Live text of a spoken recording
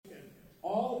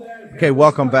Okay,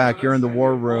 welcome back. You're in the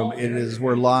War Room.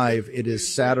 We're live. It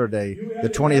is Saturday, the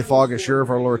 20th of August, year of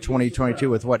our Lord 2022,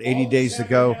 with 80 days to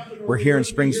go. We're here in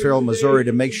Springfield, Missouri,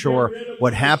 to make sure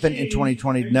what happened in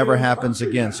 2020 never happens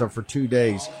again. So for 2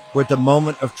 days, we're at the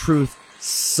Moment of Truth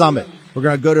Summit. We're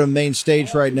going to go to the main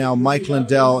stage right now. Mike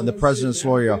Lindell and the president's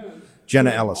lawyer,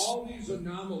 Jenna Ellis.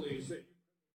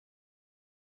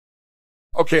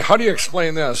 Okay, how do you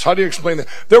explain this? How do you explain that?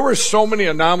 There were so many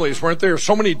anomalies, weren't there?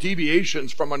 So many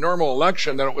deviations from a normal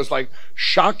election that it was like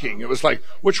shocking. It was like,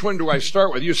 which one do I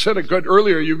start with? You said it good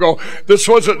earlier. You go, this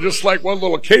wasn't just like one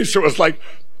little case. It was like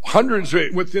hundreds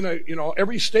within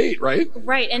every state, right?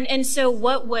 Right. And so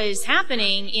what was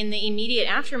happening in the immediate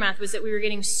aftermath was that we were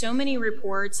getting so many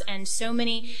reports and so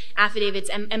many affidavits.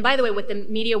 And by the way, what the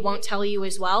media won't tell you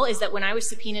as well is that when I was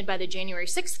subpoenaed by the January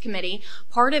 6th committee,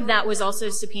 part of that was also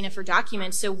a subpoena for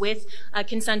documents. So with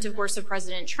consent, of course, of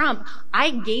President Trump, I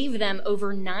gave them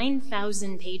over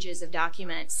 9,000 pages of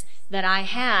documents that I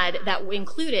had that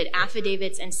included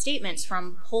affidavits and statements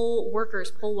from poll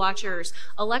workers, poll watchers,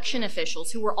 election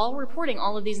officials who were all reporting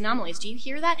all of these anomalies. Do you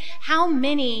hear that? How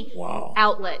many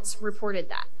outlets reported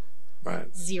that?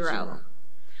 Right. Zero.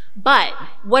 But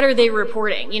what are they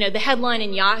reporting? The headline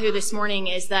in Yahoo this morning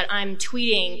is that I'm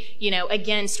tweeting,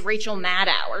 against Rachel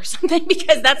Maddow or something,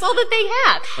 because that's all that they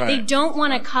have. Right. They don't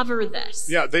want to cover this.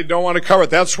 Yeah, they don't want to cover it.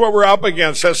 That's what we're up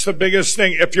against. That's the biggest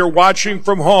thing. If you're watching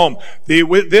from home,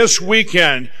 this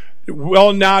weekend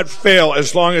will not fail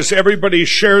as long as everybody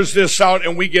shares this out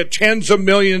and we get tens of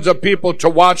millions of people to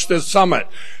watch this summit.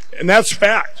 And that's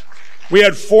fact. We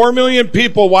had 4 million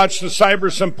people watch the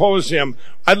Cyber Symposium.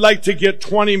 I'd like to get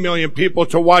 20 million people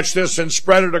to watch this and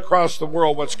spread it across the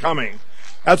world what's coming.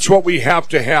 That's what we have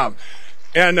to have.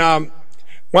 And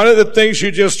one of the things you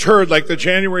just heard, like the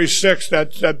January 6th,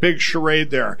 that big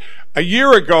charade there. A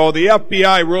year ago, the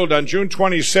FBI ruled on June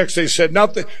 26th, they said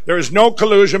nothing, there is no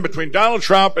collusion between Donald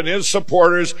Trump and his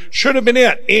supporters. Should have been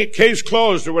it. Case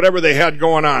closed or whatever they had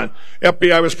going on.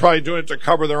 FBI was probably doing it to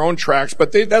cover their own tracks,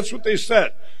 but that's what they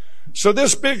said. So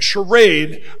this big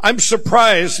charade, I'm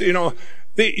surprised,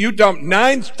 you dumped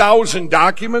 9,000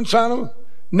 documents on them.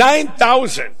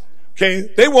 9,000. Okay.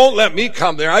 They won't let me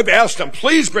come there. I've asked them,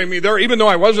 please bring me there, even though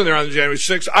I wasn't there on the January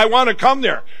 6th. I want to come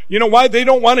there. You know why? They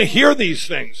don't want to hear these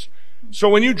things. So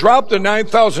when you drop the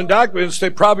 9,000 documents, they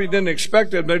probably didn't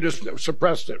expect it. They just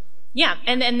suppressed it. Yeah,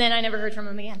 and then I never heard from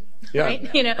them again. Yeah,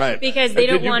 right? right. Because they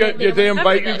don't want to. Did they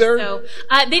invite you there? So,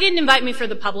 they didn't invite me for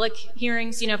the public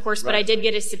hearings, of course, but I did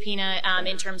get a subpoena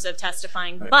in terms of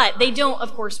testifying. Right. But they don't,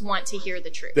 of course, want to hear the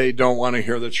truth. They don't want to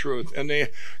hear the truth. And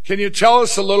can you tell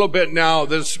us a little bit now,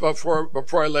 this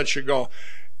before I let you go?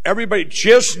 Everybody,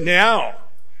 just now,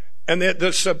 and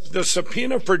the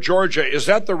subpoena for Georgia, is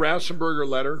that the Raffensperger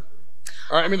letter?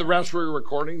 The Raffensperger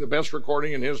recording, the best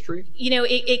recording in history?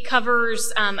 It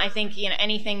covers, I think,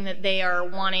 anything that they are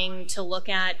wanting to look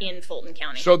at in Fulton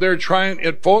County. So they're trying,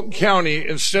 at Fulton County,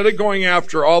 instead of going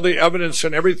after all the evidence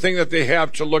and everything that they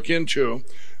have to look into,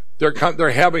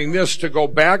 they're having this to go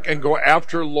back and go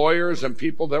after lawyers and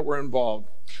people that were involved.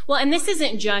 Well, and this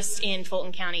isn't just in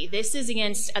Fulton County. This is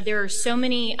against, there are so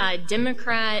many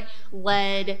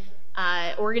Democrat-led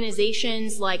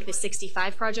organizations like the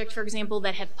 65 Project, for example,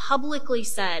 that have publicly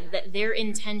said that their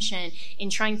intention in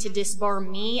trying to disbar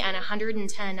me and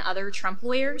 110 other Trump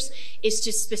lawyers is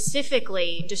to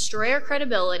specifically destroy our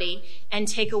credibility and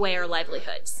take away our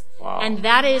livelihoods. Wow. And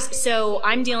that is, so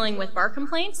I'm dealing with bar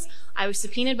complaints. I was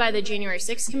subpoenaed by the January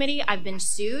 6th committee. I've been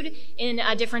sued in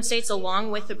different states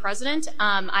along with the president.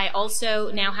 I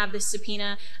also now have this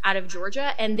subpoena out of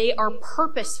Georgia, and they are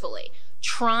purposefully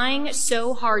trying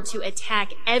so hard to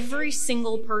attack every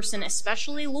single person,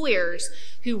 especially lawyers,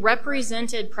 who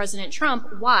represented President Trump.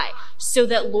 Why? So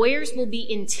that lawyers will be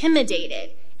intimidated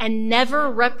and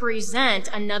never represent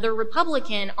another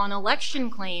Republican on election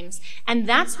claims. And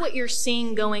that's what you're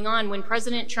seeing going on when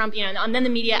President Trump, and then the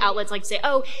media outlets like to say,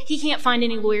 oh, he can't find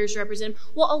any lawyers to represent him.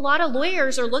 Well, a lot of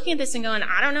lawyers are looking at this and going,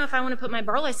 I don't know if I want to put my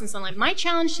bar license on. My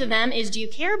challenge to them is, do you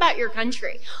care about your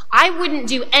country? I wouldn't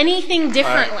do anything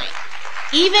differently.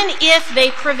 Even if they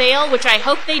prevail, which I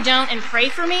hope they don't, and pray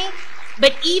for me,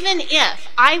 but even if,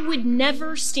 I would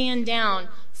never stand down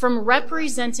from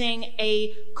representing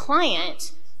a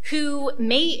client who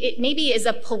maybe is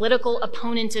a political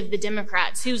opponent of the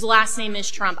Democrats, whose last name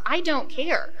is Trump. I don't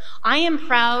care. I am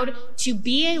proud to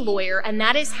be a lawyer, and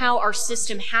that is how our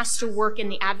system has to work in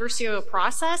the adversarial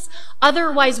process.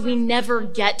 Otherwise, we never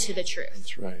get to the truth.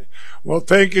 That's right. Well,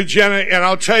 thank you, Jenna. And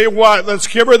I'll tell you what, let's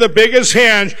give her the biggest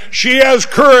hand. She has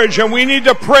courage, and we need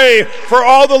to pray for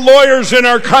all the lawyers in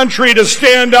our country to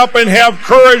stand up and have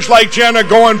courage like Jenna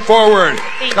going forward.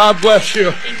 God bless you.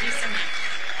 Thank you so much.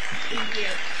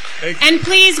 And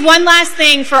please, one last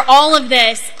thing for all of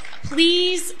this.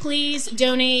 Please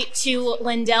donate to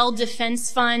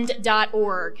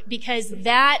LindellDefenseFund.org, because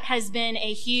that has been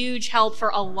a huge help for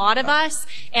a lot of us,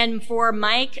 and for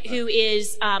Mike, who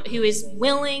is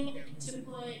willing to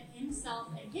put himself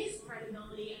and his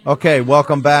credibility. Okay,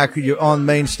 welcome back. You're on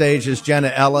main stage is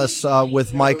Jenna Ellis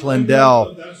with Mike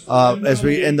Lindell. As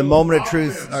we in the Moment of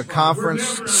Truth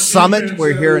conference summit,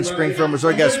 we're here in Springfield,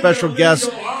 Missouri. Got a special guest.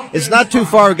 It's not too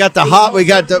far. We got the.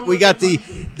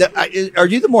 Are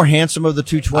you the more handsome of the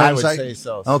two twins? I would say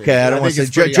so. Steve. Okay, I don't want to say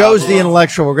Joe's Joe's the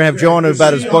intellectual. We're going to have Joe on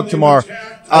about his book tomorrow.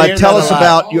 Tell us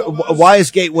about why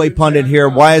is Gateway Pundit here?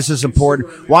 Why is this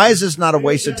important? Why is this not a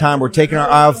waste of time? We're taking our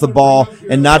eye off the ball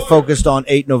and not focused on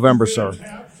 8 November, sir.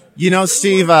 You know,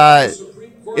 Steve,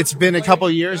 it's been a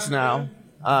couple years now.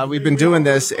 We've been doing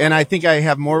this, and I think I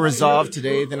have more resolve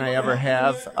today than I ever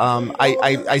have.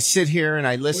 I sit here and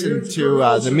I listen to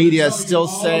the media still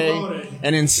say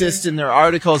and insist in their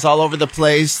articles all over the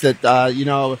place that,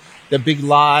 the big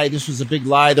lie, this was a big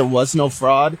lie, there was no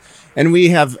fraud. And we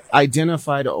have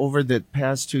identified over the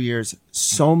past 2 years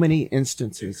so many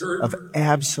instances of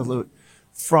absolute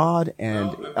fraud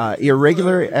and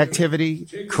irregular activity,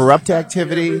 corrupt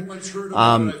activity,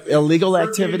 illegal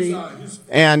activity,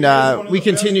 and we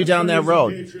continue down that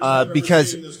road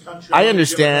because I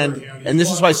understand, and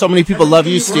this is why so many people love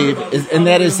you, Steve, and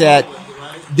that is that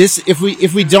this, if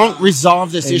we don't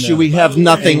resolve this issue, we have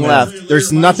nothing left.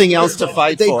 There's nothing else to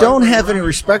fight for. They don't have any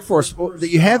respect for us.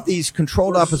 You have these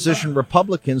controlled opposition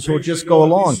Republicans who will just go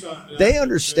along. They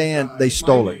understand they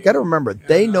stole it. Got to remember,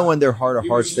 they know in their heart of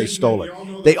hearts they stole it.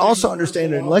 They also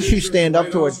understand that unless you stand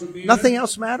up to it, nothing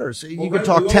else matters. You can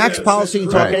talk tax policy, you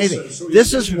can talk anything.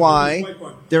 This is why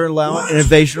they're allowing an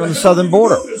invasion on the southern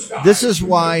border. This is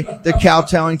why they're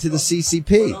kowtowing to the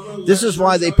CCP. This is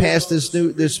why they passed this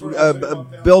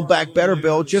Build Back Better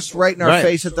bill just right in our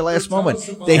face at the last moment.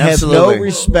 They have no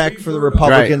respect for the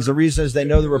Republicans. The reason is they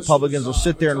know the Republicans will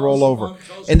sit there and roll over.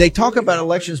 And they talk about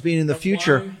elections being in the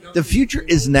future. The future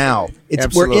is now.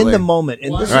 We're in the moment.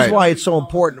 And this is why it's so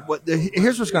important.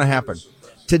 Here's what's going to happen.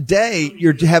 Today,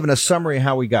 you're having a summary of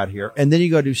how we got here, and then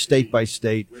you go do state by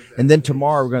state, and then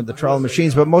tomorrow we're going to the trial of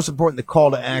machines, but most important, the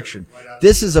call to action.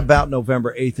 This is about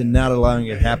November 8th and not allowing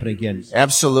it to happen again.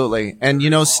 Absolutely. And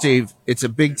Steve, it's a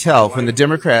big tell when the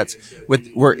Democrats,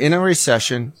 we're in a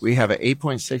recession, we have an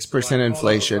 8.6%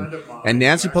 inflation, and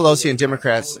Nancy Pelosi and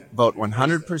Democrats vote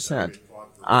 100%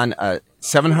 on a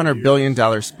 $700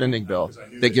 billion spending bill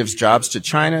that gives jobs to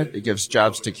China, that gives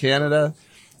jobs to Canada,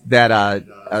 that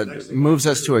moves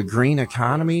us to a green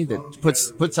economy, that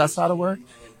puts us out of work.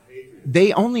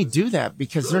 They only do that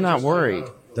because they're not worried.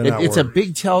 It's a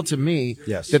big tell to me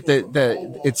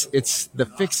that it's the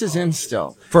fix is in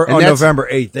still. On November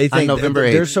 8th. They think November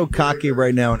 8th. They're so cocky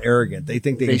right now and arrogant. They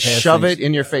think they can pass shove things. it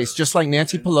in your face, just like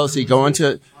Nancy Pelosi going,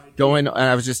 and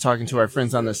I was just talking to our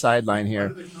friends on the sideline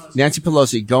here. Nancy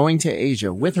Pelosi going to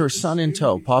Asia with her son in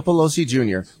tow, Paul Pelosi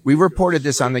Jr. We reported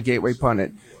this on the Gateway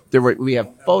Pundit. We have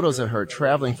photos of her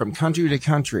traveling from country to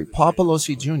country. Paul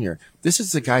Pelosi Jr. This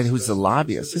is the guy who's the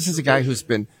lobbyist. This is a guy who's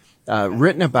been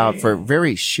written about for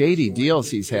very shady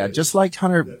deals he's had, just like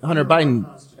Hunter Biden.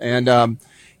 And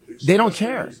they don't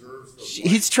care.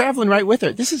 He's traveling right with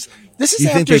her. This is.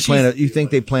 You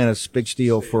think they plan a big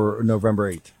steal for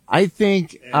November 8th? I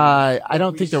think. I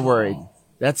don't think they're worried.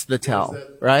 That's the tell,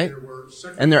 right?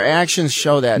 And their actions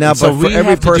show that. Now, but for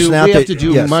every person out there, we have to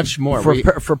do much more.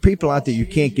 For people out there, you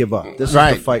can't give up. This is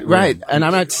the fight. Right. And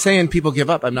I'm not saying people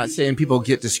give up. I'm not saying people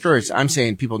get discouraged. I'm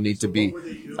saying people need to be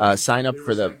sign up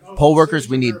for the poll workers.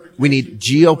 We need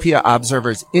GOP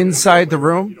observers inside the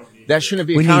room. That shouldn't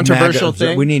be a controversial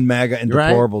thing. We need MAGA and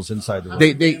deplorables inside the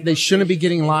room. They shouldn't be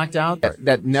getting locked out.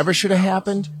 That never should have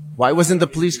happened. Why wasn't the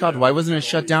police called? Why wasn't it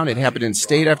shut down? It happened in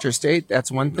state after state.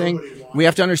 That's one thing. We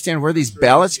have to understand where these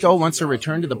ballots go once they're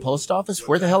returned to the post office.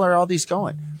 Where the hell are all these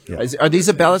going? Yeah. Are these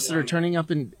the ballots that are turning up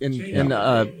in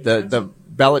the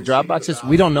ballot drop boxes?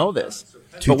 We don't know this.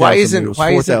 But why isn't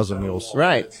 4,000 mules?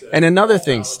 Right. And another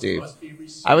thing, Steve,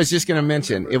 I was just going to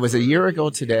mention, it was a year ago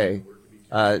today,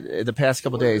 the past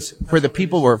couple of days, where the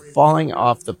people were falling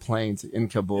off the planes in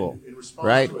Kabul.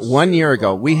 Right. 1 year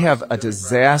ago, we have a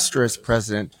disastrous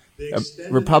president.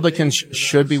 Republicans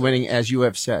should be winning, as you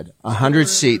have said, 100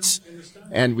 seats,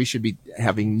 and we should be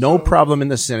having no problem in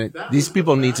the Senate. These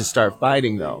people need to start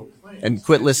fighting, though, and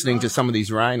quit listening to some of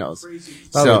these rhinos.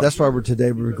 That's why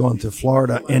we're going to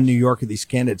Florida and New York with these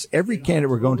candidates. Every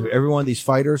candidate we're going to, every one of these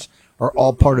fighters are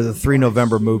all part of the 3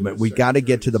 November movement. We got to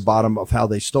get to the bottom of how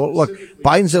they stole it. Look,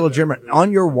 Biden's illegitimate.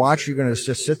 On your watch, you're going to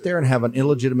just sit there and have an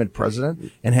illegitimate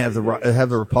president and have the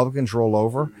Republicans roll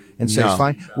over and say it's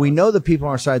fine. We know the people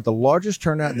on our side. The largest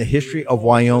turnout in the history of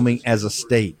Wyoming as a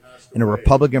state in a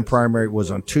Republican primary was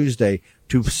on Tuesday.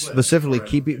 To specifically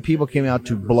people came out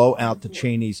to blow out the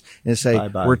Cheneys and say,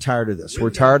 we're tired of this. We're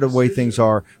tired of the way things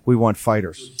are. We want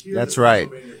fighters. That's right.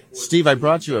 Steve, I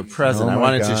brought you a present. I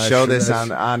wanted to show this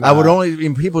on I would only,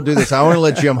 when people do this, I only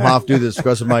let Jim Hoff do this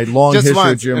because of my long just history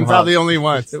once, with Jim and Hoff. probably only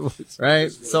once, right?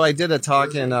 So I did a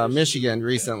talk in Michigan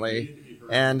recently,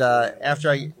 and after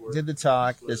I did the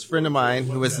talk, this friend of mine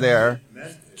who was there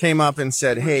came up and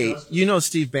said, hey, you know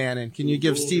Steve Bannon. Can you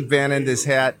give Steve Bannon this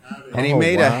hat? And he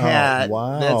made a hat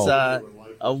that's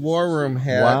a War Room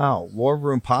hat. Wow, War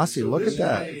Room Posse. Look at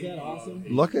that. Is that awesome?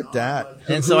 Look at that.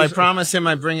 And so I promised him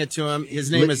I'd bring it to him. His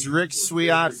name is Rick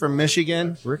Swiat from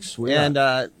Michigan. Rick Swiat.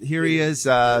 And here he is.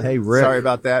 Hey, Rick. Sorry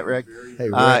about that, Rick. Hey,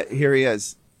 Rick. Here he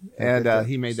is. And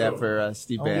he made that for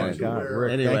Steve Bannon. Oh, my God,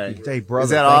 Rick. Anyway. Thank you. Hey, brother, is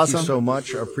that thank awesome? you so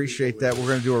much. I appreciate that. We're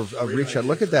going to do a reach out.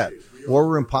 Look at that. War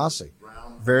Room Posse.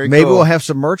 Very Maybe cool. we'll have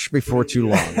some merch before too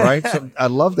long, right? So, I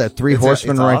love that. Three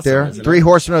horsemen right awesome, there. isn't it? 3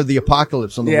 horsemen of the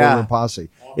apocalypse on the Yeah. War Room Posse.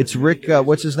 It's Rick,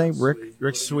 what's his name? Rick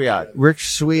Swiat. Rick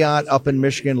Swiat up in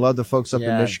Michigan. Love the folks up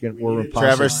in Michigan. War Room Posse.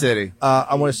 Traverse City.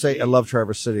 I want to say I love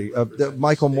Traverse City.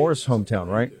 Michael Moore's hometown,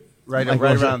 right? Right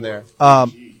Michael around there.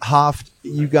 Hoff,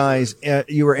 you guys,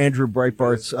 you were Andrew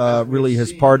Breitbart's really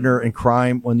his partner in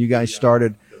crime when you guys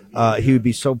started. He would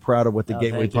be so proud of what the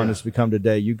Gateway Pundits become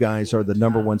today. You guys are the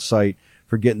 #1 site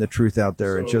for getting the truth out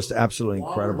there. It's just absolutely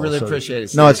incredible. Really appreciate it,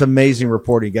 Steve. No, it's amazing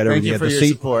reporting. You got Thank everything. you for the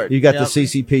your support. You got Yep. the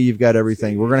CCP. You've got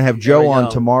everything. We're going to have Joe we on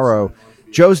go. tomorrow.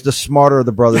 Joe's the smarter of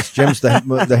the brothers. Jim's the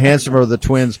handsomer of the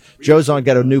twins. Joe's got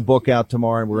a new book out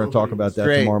tomorrow, and we're going to talk about that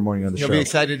Great. tomorrow morning on the He'll show. be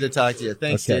excited to talk to you.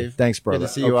 Thanks, Okay, Steve. thanks, brother. Good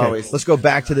to see you always. Let's go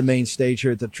back to the main stage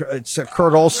here. It's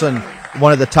Kurt Olson,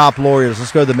 one of the top lawyers.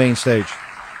 Let's go to the main stage.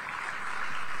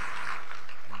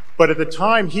 But at the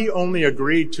time, he only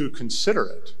agreed to consider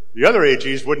it. The other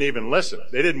AGs wouldn't even listen.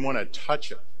 They didn't want to touch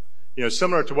it. You know,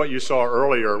 similar to what you saw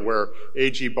earlier, where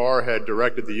AG Barr had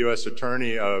directed the U.S.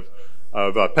 Attorney of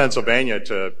Pennsylvania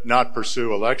to not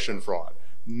pursue election fraud.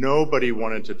 Nobody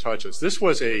wanted to touch us. This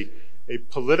was a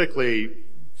politically,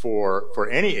 for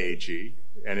any AG,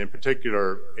 and in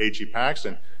particular AG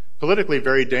Paxton, politically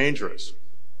very dangerous.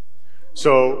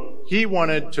 So he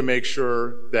wanted to make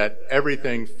sure that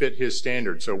everything fit his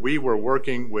standards. So we were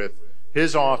working with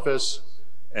his office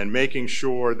and making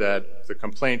sure that the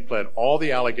complaint pled all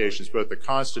the allegations, both the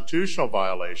constitutional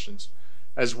violations,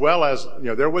 as well as,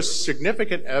 there was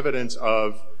significant evidence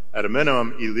of, at a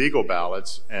minimum, illegal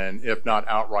ballots and, if not,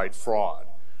 outright fraud.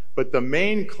 But the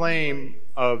main claim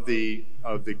of the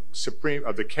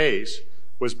case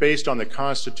was based on the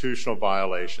constitutional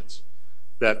violations.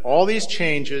 That all these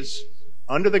changes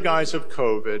under the guise of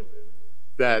COVID,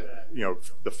 that,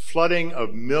 the flooding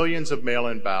of millions of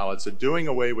mail-in ballots, the doing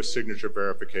away with signature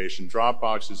verification, drop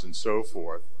boxes, and so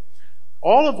forth,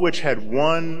 all of which had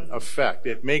one effect.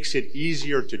 It makes it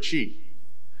easier to cheat.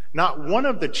 Not one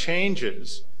of the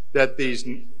changes that these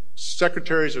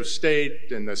secretaries of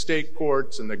state and the state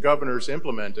courts and the governors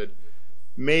implemented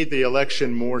made the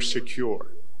election more secure.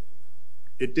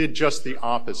 It did just the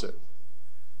opposite.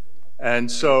 And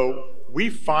so we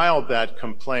filed that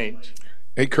complaint.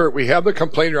 Hey, Kurt, we have the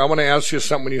complaint here. I want to ask you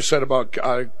something when you said about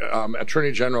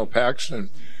Attorney General Paxton.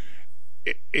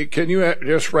 Can you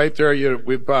just right there,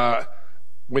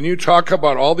 when you talk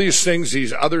about all these things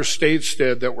these other states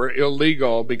did that were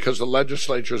illegal because the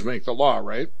legislatures make the law,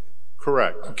 right?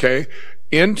 Correct. Okay.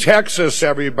 In Texas,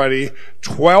 everybody,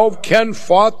 Ken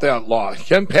fought that law.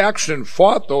 Ken Paxton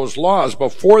fought those laws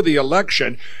before the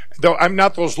election. Though I'm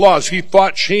not those laws. He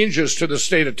fought changes to the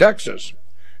state of Texas.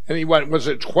 And he won,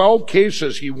 12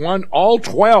 cases? He won all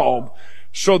 12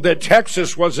 so that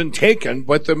Texas wasn't taken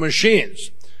with the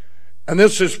machines. And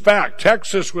this is fact.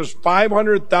 Texas was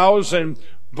 500,000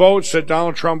 votes that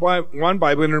Donald Trump won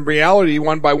by, but in reality, he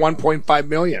won by 1.5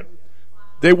 million.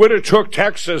 They would have took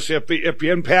Texas if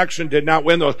Ken Paxton did not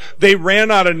win those. They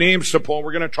ran out of names to pull.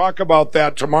 We're going to talk about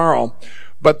that tomorrow.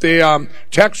 But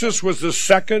Texas was the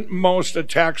second most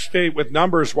attacked state with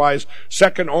numbers wise,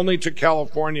 second only to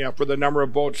California for the number of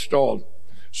votes stolen.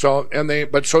 So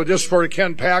just for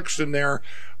Ken Paxton there,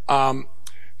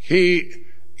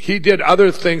 he did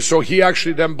other things. So he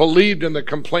actually then believed in the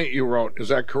complaint you wrote. Is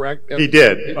that correct? He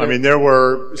did. I mean, there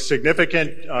were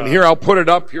significant. And here, I'll put it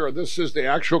up here. This is the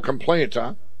actual complaint,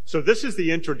 huh? So this is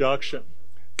the introduction.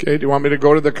 Okay. Do you want me to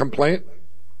go to the complaint?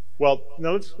 Well,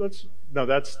 no, No,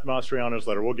 that's Mastriano's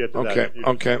letter. We'll get to that. Okay, You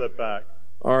okay. Flip back.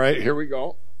 All right, here we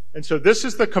go. And so this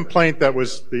is the complaint that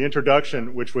was the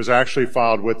introduction, which was actually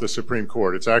filed with the Supreme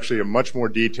Court. It's actually a much more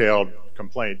detailed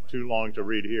complaint, too long to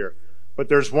read here. But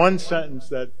there's one sentence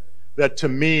that to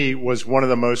me was one of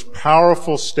the most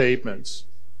powerful statements.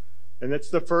 And it's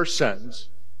the first sentence,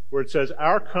 where it says,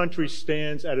 "Our country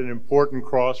stands at an important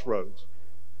crossroads.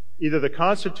 Either the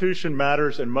Constitution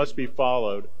matters and must be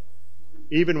followed,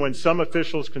 even when some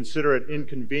officials consider it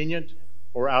inconvenient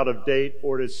or out of date,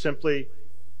 or it is simply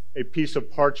a piece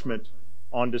of parchment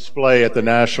on display at the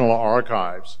National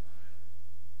Archives."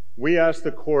 We ask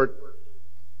the court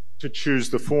to choose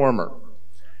the former.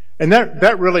 And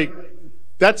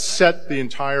that set the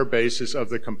entire basis of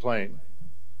the complaint.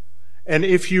 And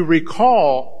if you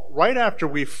recall, right after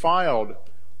we filed,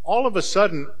 all of a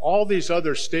sudden, all these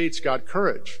other states got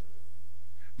courage.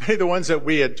 Many of the ones that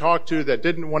we had talked to that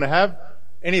didn't want to have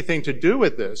anything to do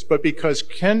with this, but because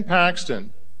Ken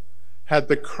Paxton had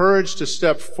the courage to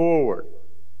step forward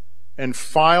and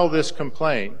file this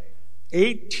complaint,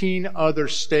 18 other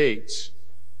states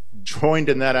joined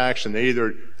in that action. They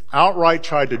either outright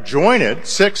tried to join it,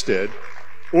 6 did,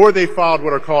 or they filed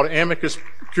what are called amicus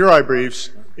curiae briefs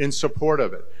in support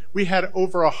of it. We had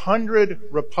over 100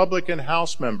 Republican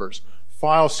House members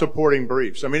file supporting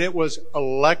briefs. I mean, it was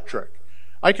electric.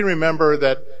 I can remember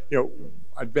that,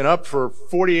 I'd been up for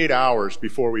 48 hours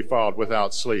before we filed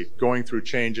without sleep, going through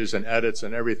changes and edits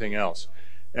and everything else.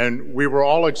 And we were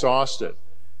all exhausted.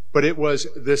 But it was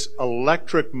this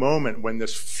electric moment when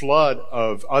this flood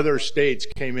of other states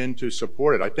came in to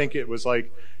support it. I think it was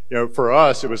like, for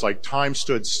us, it was like time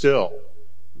stood still.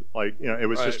 Like, it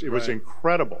was it was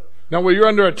incredible. Now, were you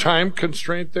under a time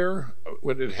constraint there?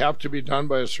 Would it have to be done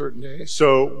by a certain day?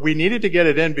 So we needed to get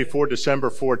it in before December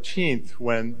 14th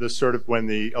when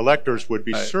the electors would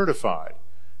be certified.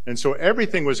 And so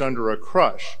everything was under a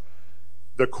crush.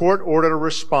 The court ordered a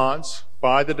response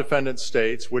by the defendant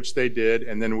states, which they did,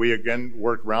 and then we again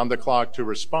worked round the clock to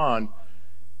respond.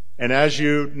 And as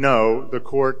you know, the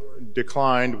court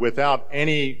declined without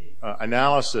any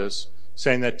analysis,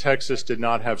 saying that Texas did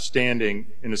not have standing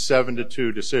in a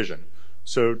 7-2 decision.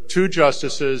 So 2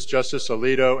 justices, Justice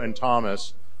Alito and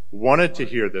Thomas, wanted to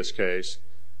hear this case.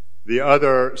 The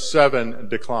other 7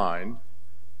 declined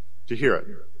to hear it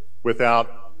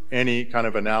without any kind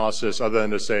of analysis other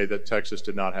than to say that Texas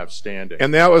did not have standing.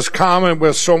 And that was common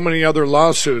with so many other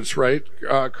lawsuits, right,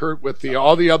 Kurt, with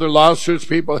all the other lawsuits,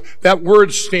 people, that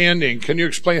word standing, can you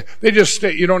explain? They just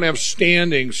say you don't have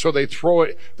standing, so they throw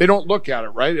it, they don't look at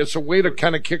it, right? It's a way to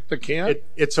kind of kick the can?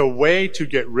 It's a way to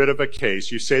get rid of a case.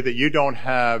 You say that you don't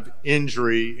have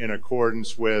injury in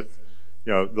accordance with,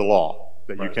 the law,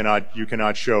 that you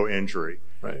cannot show injury.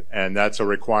 Right. And that's a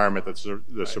requirement that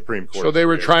the Supreme Court. So they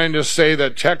were trying to say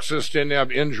that Texas didn't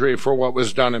have injury for what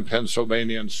was done in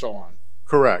Pennsylvania and so on.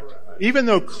 Correct. Even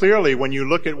though clearly when you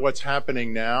look at what's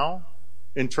happening now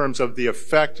in terms of the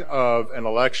effect of an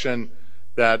election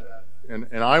that, and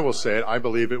I will say it, I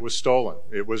believe it was stolen.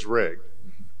 It was rigged.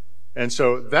 And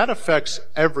so that affects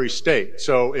every state.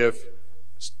 So if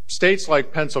states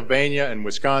like Pennsylvania and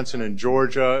Wisconsin and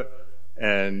Georgia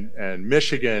and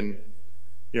Michigan,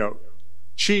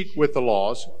 cheat with the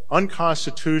laws,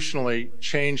 unconstitutionally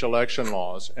change election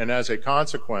laws, and as a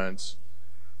consequence,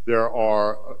 there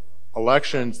are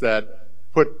elections that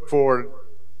put forward,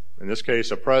 in this case,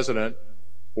 a president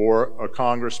or a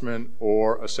congressman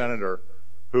or a senator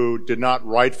who did not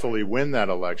rightfully win that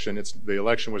election. The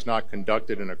election was not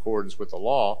conducted in accordance with the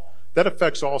law. That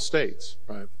affects all states.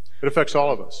 Right. It affects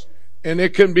all of us. And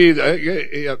it can be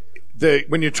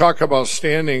when you talk about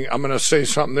standing, I'm going to say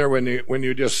something there when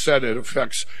you just said it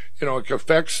affects, it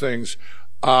affects things.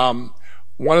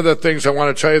 One of the things I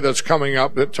want to tell you that's coming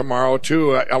up tomorrow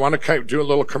too, I want to do a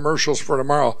little commercials for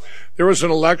tomorrow. There was an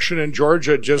election in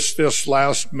Georgia just this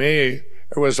last May.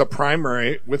 It was a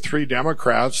primary with 3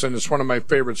 Democrats, and it's one of my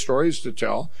favorite stories to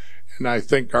tell. And I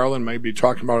think Garland may be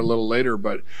talking about it a little later,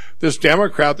 but this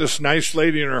Democrat, this nice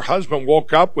lady and her husband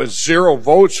woke up with 0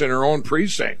 votes in her own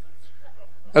precinct.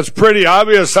 That's pretty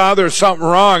obvious how there's something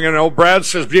wrong. And old Brad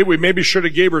says, we maybe should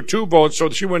have gave her 2 votes so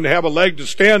she wouldn't have a leg to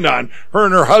stand on. Her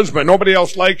and her husband. Nobody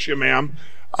else likes you, ma'am.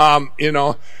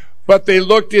 But they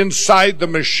looked inside the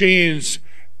machines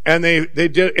and they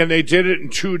did it in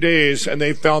 2 days, and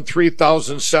they found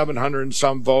 3,700 and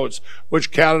some votes,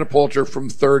 which catapulted her from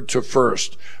 3rd to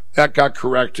 1st. That got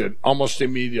corrected almost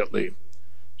immediately.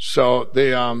 So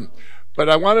but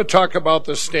I want to talk about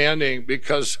the standing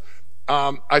because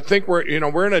I think we're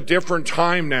in a different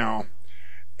time now,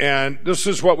 and this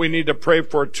is what we need to pray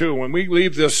for too. When we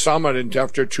leave this summit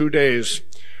after 2 days,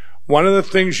 one of the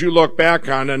things you look back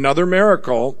on, another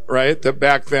miracle, right? That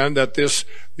back then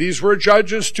these were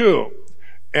judges too,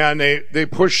 and they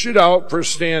pushed it out for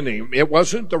standing. It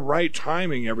wasn't the right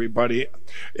timing, everybody.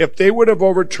 If they would have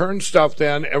overturned stuff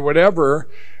then and whatever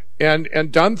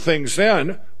and done things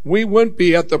then, we wouldn't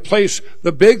be at the place.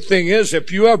 The big thing is,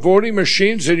 if you have voting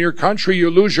machines in your country, you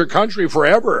lose your country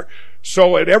forever. So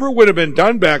whatever would have been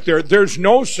done back there, there's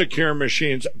no secure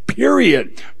machines,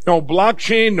 period. No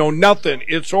blockchain, no nothing.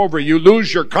 It's over. You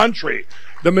lose your country.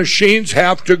 The machines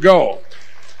have to go.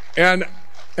 And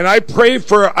I pray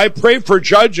for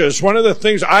judges. One of the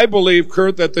things I believe,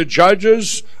 Kurt, that the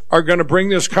judges are going to bring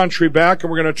this country back,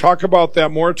 and we're going to talk about that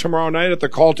more tomorrow night at the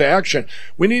call to action.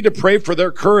 We need to pray for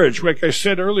their courage. Like I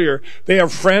said earlier, they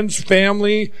have friends,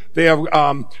 family, they have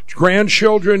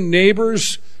grandchildren,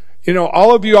 neighbors. You know,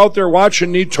 all of you out there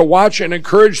watching need to watch and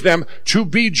encourage them to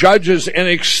be judges and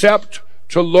accept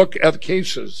to look at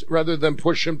cases rather than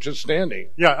push them to standing.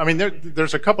 Yeah, I mean,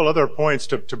 there's a couple other points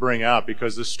to bring out,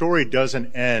 because the story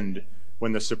doesn't end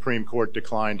when the Supreme Court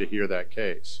declined to hear that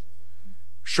case.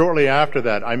 Shortly after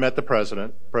that, I met the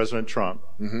president, President Trump,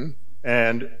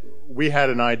 and we had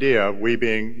an idea, we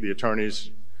being the attorneys,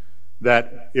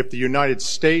 that if the United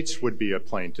States would be a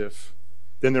plaintiff,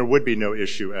 then there would be no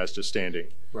issue as to standing.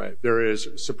 Right. There is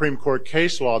Supreme Court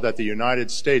case law that the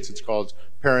United States, it's called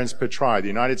parens patriae. The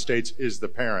United States is the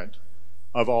parent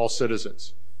of all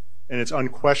citizens. And it's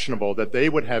unquestionable that they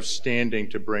would have standing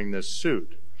to bring this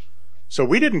suit. So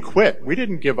we didn't quit. We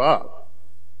didn't give up.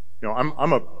 You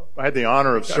know, I had the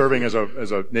honor of serving as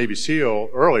a Navy SEAL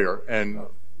earlier, and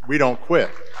we don't quit.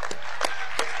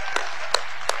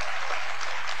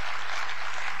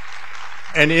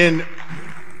 And in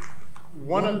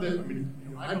one of the,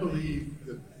 I believe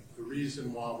that the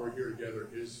reason why we're here together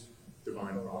is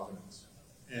divine providence.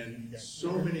 And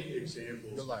so many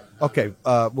examples. Okay,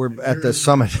 we're at the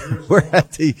summit. We're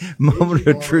at the Moment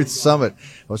of Truth Summit.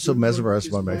 I was so mesmerized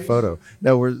by my photo.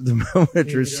 No, we're the Moment of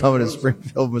Truth Summit in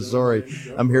Springfield, Missouri.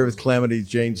 I'm here with Calamity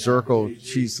Jane Zirkle.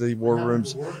 She's the War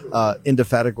Room's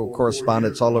indefatigable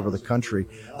correspondent all over the country.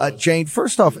 Jane,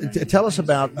 first off, tell us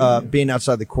about being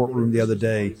outside the courtroom the other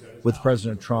day with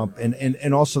President Trump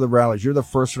and also the rallies. You're the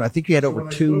first one. I think you had over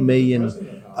 2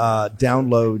 million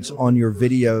downloads on your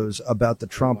videos about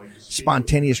the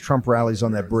spontaneous Trump rallies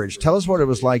on that bridge. Tell us what it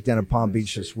was like down at Palm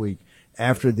Beach this week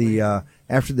after the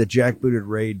jackbooted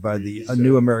raid by the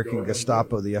new American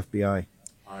Gestapo, the FBI.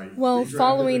 Well,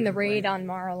 following the raid on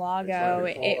Mar-a-Lago,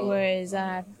 it was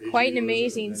quite an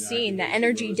amazing scene. The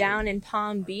energy down in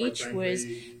Palm Beach was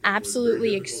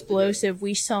absolutely explosive.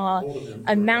 We saw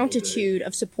a multitude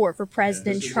of support for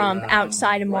President Trump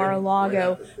outside of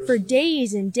Mar-a-Lago for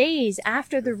days and days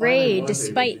after the raid.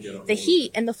 Despite the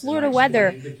heat and the Florida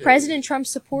weather, President Trump's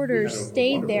supporters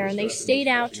stayed there, and they stayed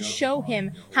out to show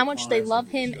him how much they love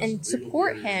him and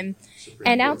support him.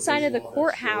 And outside of the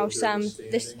courthouse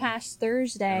this past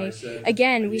Thursday,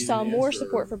 again, we saw more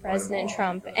support for President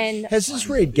Trump. And has this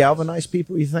raid galvanized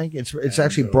people, you think? It's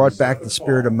actually brought back the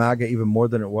spirit of MAGA even more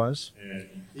than it was?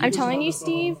 I'm telling you,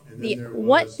 Steve,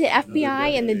 what the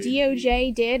FBI and the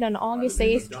DOJ did on August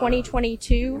 8th,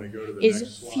 2022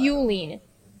 is fueling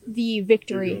the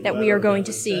victory that we are going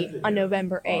to see on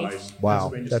November 8th.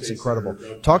 Wow, that's incredible.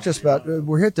 Talk to us about,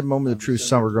 we're here at the Moment of Truth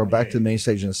Summer. We're going back to the main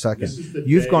stage in a second.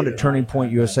 You've gone to Turning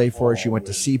Point USA for us. You went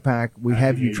to CPAC. We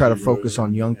have you try to focus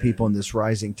on young people in this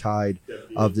rising tide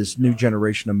of this new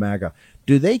generation of MAGA.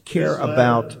 Do they care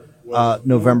about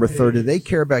November 3rd? Do they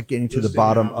care about getting to the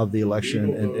bottom of the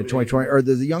election in 2020? Or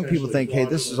do the young people think, hey,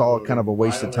 this is all kind of a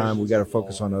waste of time. We got to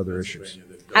focus on other issues?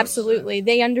 Absolutely.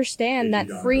 They understand that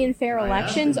free and fair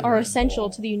elections are essential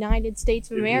to the United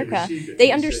States of America. They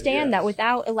understand that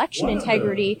without election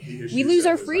integrity, we lose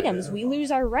our freedoms, we lose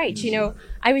our rights. You know,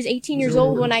 I was 18 years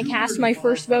old when I cast my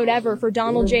first vote ever for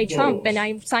Donald J. Trump, and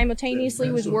I simultaneously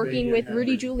was working with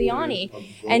Rudy Giuliani.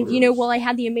 And, you know, while I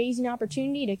had the amazing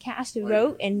opportunity to cast a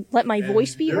vote and let my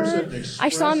voice be heard, I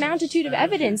saw a multitude of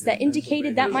evidence that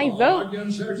indicated that my vote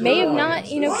may have not,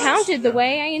 counted the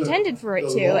way I intended for it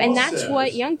to. And that's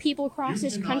what young people across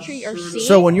this country are seeing.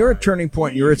 So when you're at Turning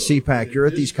Point, you're at CPAC, you're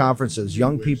at these conferences,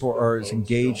 young people are as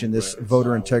engaged in this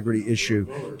voter integrity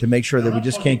issue to make sure that we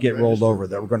just can't get rolled over,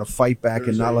 that we're going to fight back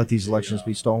and not let these elections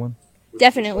be stolen?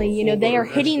 Definitely. They are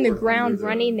hitting the ground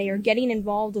running. They are getting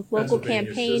involved with local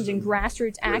campaigns and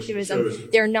grassroots activism.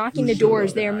 They're knocking the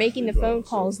doors. They are making the phone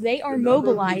calls. They are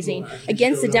mobilizing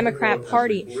against the Democrat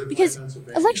Party, because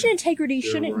election integrity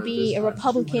shouldn't be a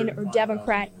Republican or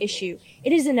Democrat issue.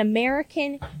 It is an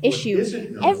American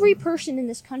issue. Every person in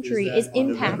this country is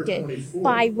impacted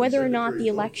by whether or not the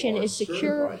election is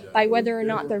secure, by whether or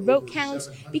not their vote counts,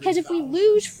 because if we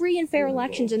lose free and fair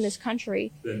elections in this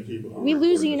country, we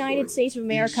lose the United States States of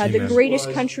America, the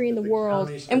greatest country in the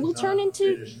world, and we'll turn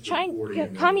into China,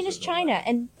 communist China.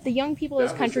 And the young people of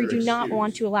this country do not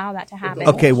want to allow that to happen.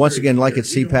 Okay, once again, like at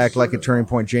CPAC, like at Turning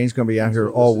Point, Jane's going to be out here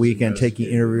all weekend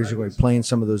taking interviews. We're going to be playing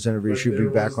some of those interviews. She'll be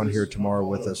back on here tomorrow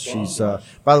with us. She's,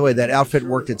 by the way, that outfit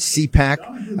worked at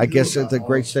CPAC. I guess at the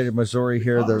great state of Missouri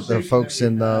here, the folks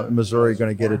in Missouri are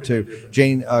going to get it too.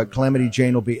 Jane, Calamity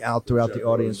Jane will be out throughout the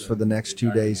audience for the next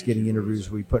 2 days getting interviews.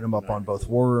 We put them up on both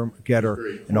War Room, Getter,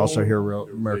 and also here Real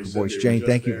American Voice. Jane,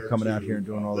 thank you for coming out here and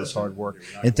doing all this hard work.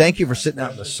 And thank you for sitting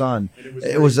out in the sun.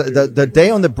 It was the day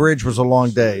on the bridge was a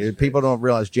long day. People don't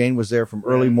realize Jane was there from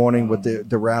early morning with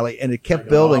the rally, and it kept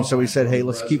building. So we said, hey,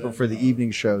 let's keep her for the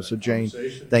evening show. So Jane,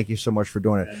 thank you so much for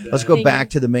doing it. Let's go back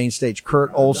to the main stage.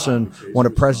 Kurt Olson, one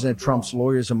of President Trump's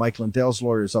lawyers and Mike Lindell's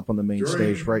lawyers, up on the main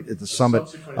stage right at the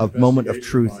summit of Moment of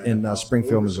Truth in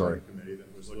Springfield, Missouri.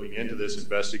 Looking into this,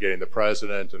 investigating the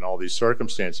president and all these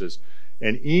circumstances,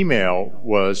 an email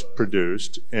was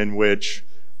produced in which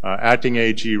Acting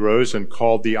AG Rosen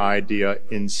called the idea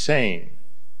insane.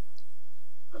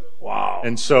 Wow.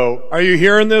 And so, are you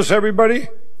hearing this, everybody?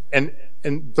 And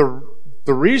the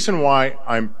reason why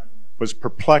I was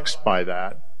perplexed by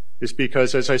that is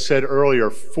because, as I said earlier,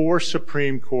 4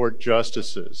 Supreme Court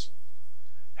justices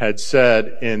had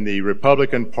said in the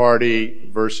Republican Party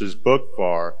versus Book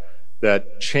Bar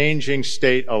that changing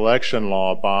state election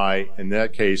law by, in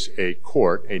that case, a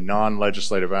court, a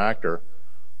non-legislative actor,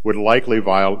 would likely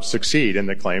succeed in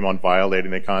the claim on violating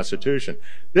the Constitution.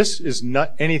 This is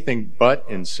not anything but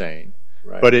insane,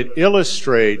 right. But it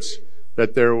illustrates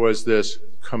that there was this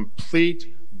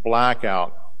complete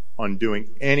blackout on doing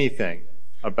anything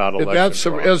about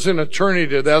election fraud. As an attorney,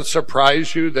 did that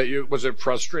surprise you? Was it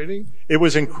frustrating? It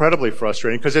was incredibly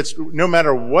frustrating because it's no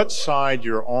matter what side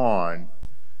you're on,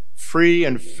 free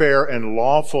and fair and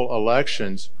lawful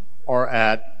elections are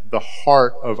at the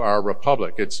heart of our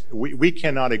republic. We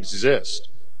cannot exist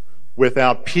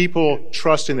without people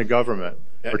trusting the government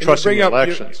or trusting the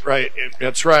elections. Right,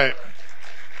 that's right.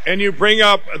 And you bring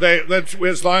up,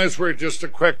 as long as we're just a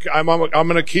quick, I'm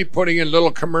going to keep putting in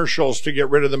little commercials to get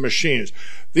rid of the machines.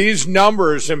 These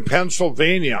numbers in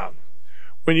Pennsylvania,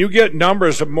 when you get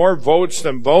numbers of more votes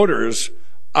than voters,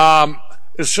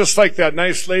 it's just like that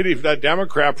nice lady, that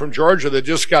Democrat from Georgia that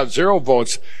just got 0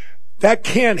 votes. That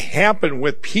can't happen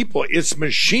with people. It's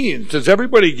machines. Does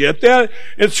everybody get that?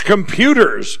 It's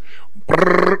computers.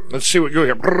 Brrr. Let's see what you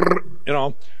hear.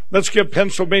 Brrr. Let's give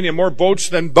Pennsylvania more votes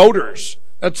than voters.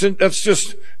 That's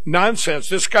just nonsense.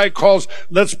 This guy calls,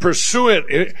 let's pursue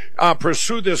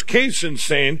this case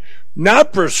insane.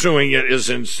 Not pursuing it is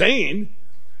insane.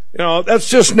 That's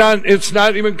just it's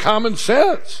not even common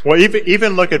sense. Well,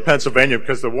 even look at Pennsylvania,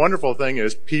 because the wonderful thing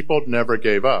is people never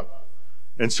gave up.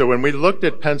 And so when we looked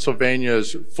at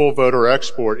Pennsylvania's full voter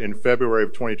export in February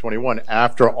of 2021,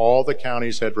 after all the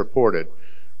counties had reported,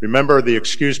 remember the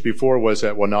excuse before was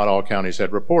that, well, not all counties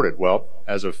had reported. Well,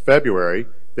 as of February,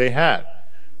 they had.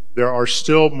 There are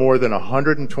still more than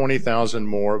 120,000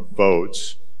 more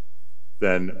votes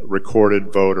than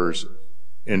recorded voters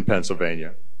in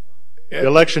Pennsylvania. The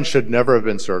election should never have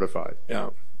been certified.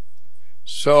 Yeah.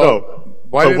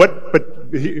 But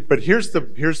here's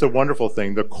the wonderful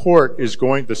thing.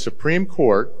 The Supreme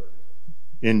Court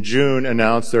in June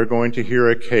announced they're going to hear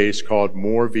a case called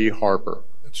Moore v. Harper.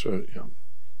 That's right, yeah.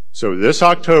 So this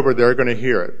October they're going to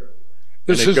hear it.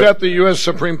 This is at the U.S.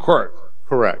 Supreme Court.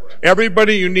 Correct.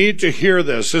 Everybody, you need to hear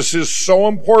this. This is so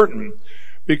important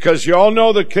because you all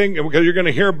know the king, because you're going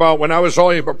to hear about when I was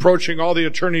approaching all the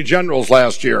attorney generals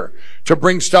last year to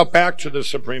bring stuff back to the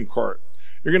Supreme Court.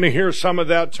 You're going to hear some of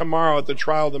that tomorrow at the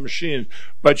trial of the machine,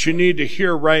 but you need to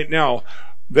hear right now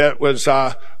that was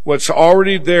what's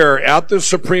already there at the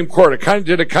Supreme Court.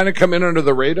 Did it kind of come in under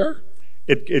the radar?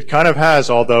 It kind of has,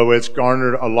 although it's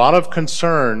garnered a lot of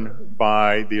concern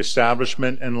by the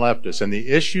establishment and leftists. And the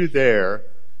issue there,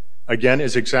 again,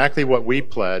 is exactly what we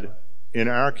pled in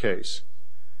our case.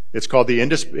 It's called the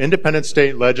independent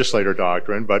state legislator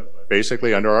doctrine, but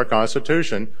basically under our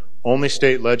Constitution, only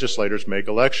state legislators make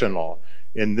election law.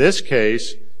 In this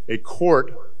case, a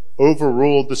court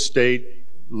overruled the state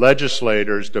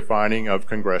legislators' defining of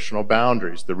congressional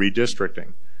boundaries, the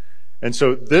redistricting. And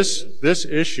so this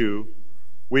issue,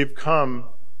 we've come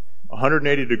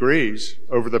 180 degrees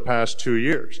over the past 2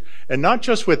 years. And not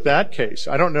just with that case.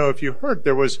 I don't know if you heard,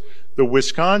 there was the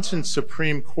Wisconsin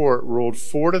Supreme Court ruled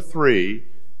 4-3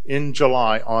 in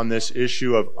July on this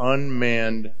issue of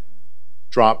unmanned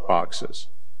drop boxes,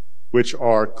 which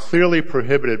are clearly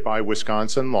prohibited by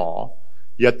Wisconsin law.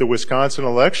 Yet the Wisconsin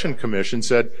Election Commission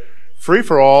said, free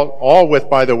for all with,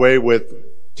 by the way, with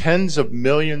tens of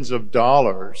millions of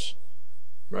dollars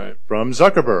right. from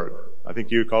Zuckerberg. I think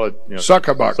you call it,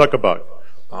 Suck-a-buck. Suck-a-buck.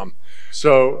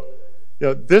 So,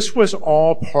 this was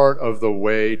all part of the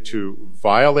way to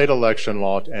violate election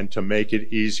law and to make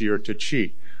it easier to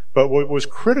cheat. But what was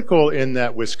critical in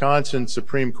that Wisconsin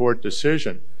Supreme Court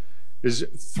decision is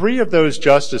 3 of those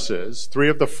justices, 3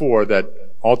 of the 4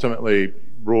 that ultimately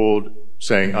ruled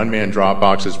saying unmanned drop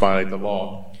boxes violate the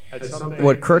law.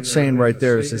 What Kurt's saying right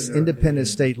there is this independent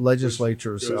state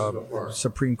legislatures,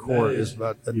 Supreme Court is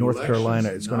about North Carolina.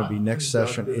 It's going to be next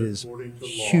session. It is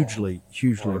hugely,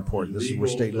 hugely important. This is where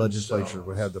state legislatures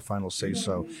will have the final say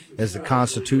so. As the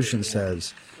Constitution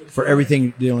says, for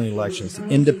everything dealing with elections, the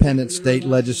independent state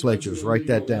legislatures, write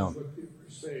that down.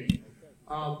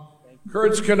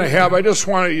 Kurt's going to have, I just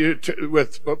wanted you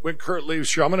to, when Kurt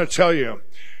leaves you, I'm going to tell you,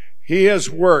 he has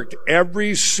worked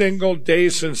every single day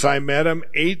since I met him,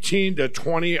 18 to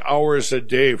 20 hours a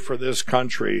day for this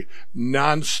country,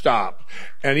 nonstop.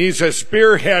 And he's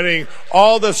spearheading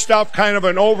all the stuff, kind of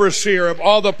an overseer of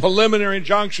all the preliminary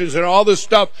injunctions and all the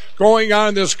stuff going on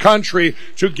in this country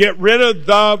to get rid of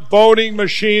the voting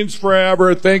machines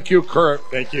forever. Thank you, Kurt.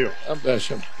 Thank you. God bless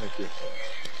him. Thank you.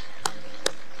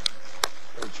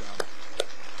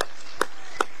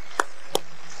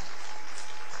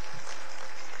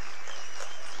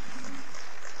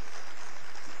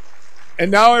 And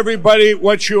now, everybody,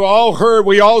 what you all heard,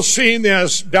 we all seen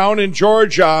this down in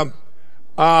Georgia,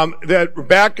 that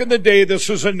back in the day, this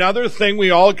was another thing we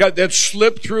all got that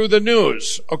slipped through the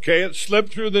news. Okay, it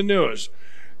slipped through the news.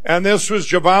 And this was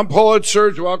Javon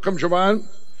Pulitzer. Welcome, Javon.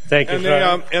 Thank you,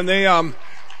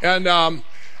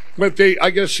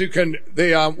 I guess you can,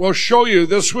 we'll show you.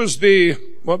 This was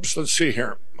let's see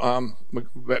here.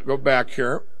 Go back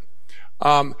here.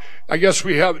 I guess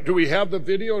do we have the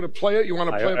video to play it? You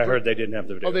want to play it? I heard they didn't have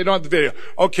the video. Oh, they don't have the video.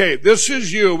 Okay, this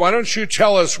is you. Why don't you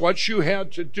tell us what you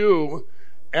had to do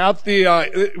at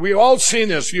we all seen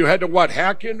this. You had to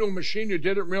hack into a machine? You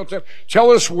did it in real time. Tell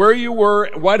us where you were,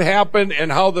 what happened,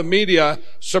 and how the media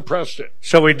suppressed it.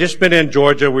 So we'd just been in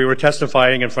Georgia. We were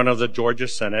testifying in front of the Georgia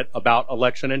Senate about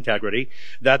election integrity,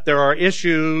 that there are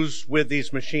issues with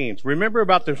these machines. Remember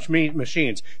about the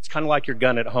machines. It's kind of like your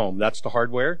gun at home. That's the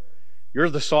hardware. You're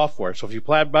the software. So if you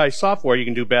buy software, you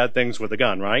can do bad things with a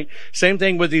gun, right? Same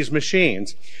thing with these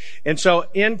machines. And so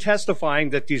in testifying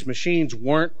that these machines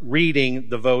weren't reading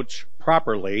the votes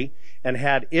properly and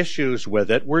had issues with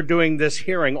it, we're doing this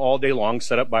hearing all day long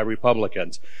set up by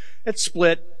Republicans. It's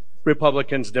split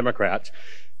Republicans, Democrats.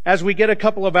 As we get a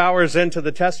couple of hours into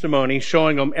the testimony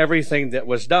showing them everything that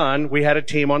was done, we had a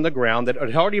team on the ground that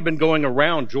had already been going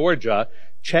around Georgia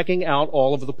checking out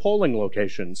all of the polling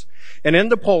locations. And in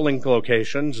the polling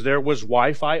locations, there was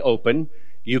Wi-Fi open.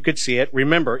 You could see it.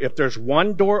 Remember, if there's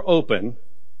one door open,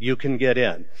 you can get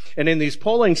in. And in these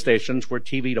polling stations were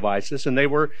TV devices, and they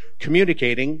were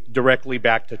communicating directly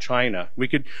back to China. We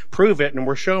could prove it, and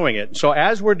we're showing it. So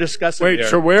as we're discussing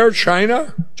so where?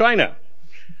 China? China.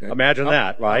 Okay. Imagine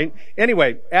that, right?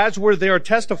 Anyway, as we're there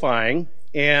testifying,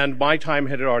 and my time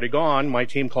had already gone, my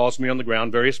team calls me on the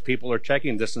ground. Various people are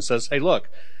checking this and says, hey, look,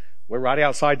 we're right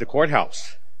outside the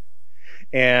courthouse.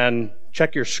 And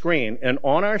check your screen. And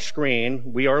on our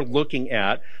screen, we are looking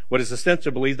at what is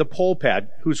ostensibly the poll pad.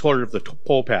 Who's heard of the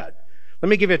poll pad? Let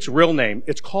me give it its real name.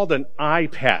 It's called an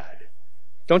iPad.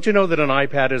 Don't you know that an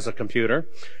iPad is a computer?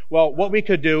 Well, what we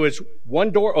could do is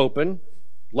one door open,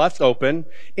 left open.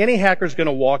 Any hacker's going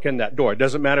to walk in that door. It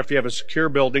doesn't matter if you have a secure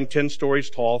building, 10 stories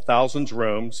tall, thousands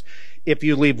rooms. If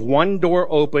you leave one door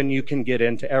open, you can get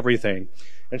into everything.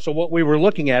 And so what we were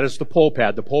looking at is the poll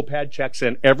pad. The poll pad checks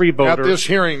in every voter. At this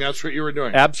hearing, that's what you were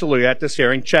doing. Absolutely. At this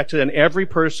hearing, checks in every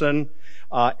person,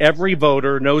 every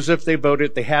voter, knows if they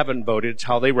voted, they haven't voted. It's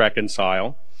how they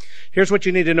reconcile. Here's what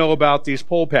you need to know about these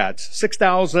poll pads.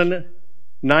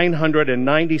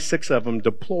 6,996 of them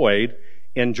deployed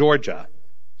in Georgia.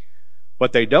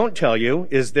 What they don't tell you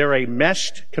is they're a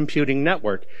meshed computing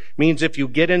network. Means if you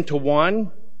get into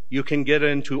one, you can get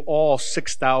into all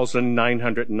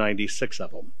 6,996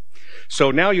 of them. So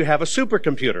now you have a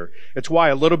supercomputer. It's why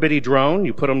a little bitty drone,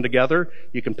 you put them together,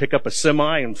 you can pick up a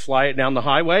semi and fly it down the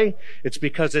highway. It's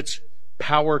because it's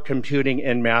power computing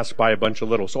en masse by a bunch of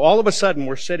little. So all of a sudden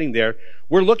we're sitting there,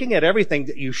 we're looking at everything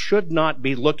that you should not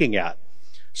be looking at.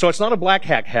 So it's not a black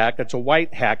hack, it's a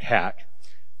white hack.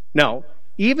 Now,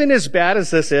 even as bad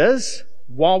as this is,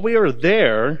 while we are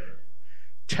there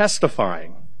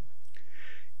testifying,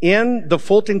 in the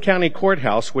Fulton County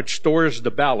Courthouse, which stores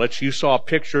the ballots, you saw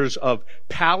pictures of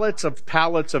pallets of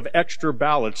extra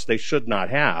ballots they should not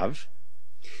have.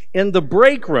 In the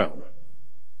break room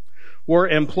were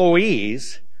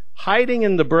employees hiding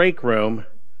in the break room,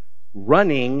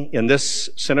 running, in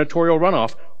this senatorial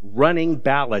runoff, running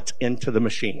ballots into the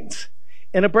machines.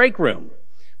 in a break room.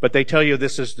 But they tell you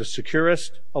this is the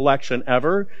securest election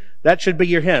ever. That should be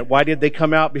your hint. Why did they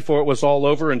come out before it was all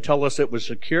over and tell us it was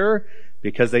secure?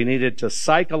 Because they needed to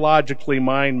psychologically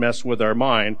mind mess with our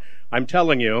mind. I'm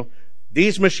telling you,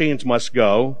 these machines must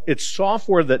go. It's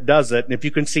software that does it. And if you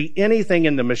can see anything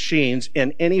in the machines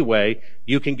in any way,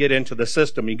 you can get into the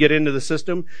system. You get into the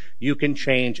system, you can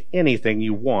change anything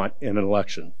you want in an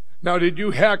election. Now, did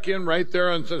you hack in right there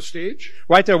on the stage?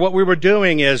 Right there. What we were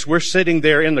doing is we're sitting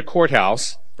there in the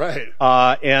courthouse. Right.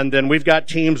 And then we've got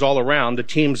teams all around. The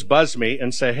teams buzz me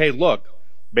and say, hey, look,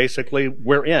 basically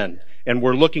we're in and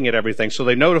we're looking at everything. So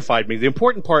they notified me. The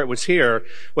important part was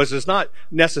it's not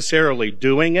necessarily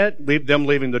doing it, them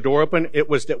leaving the door open. It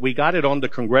was that we got it on the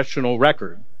congressional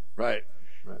record. Right.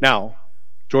 Now,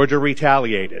 Georgia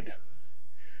retaliated.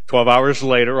 12 hours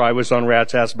later, I was on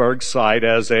Ratzasberg's side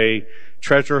as a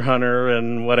treasure hunter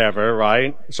and whatever,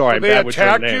 right? Sorry, so they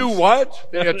attacked you? What?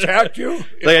 They attacked you?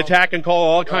 They attack and call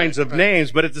all kinds of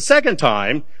names. But at the second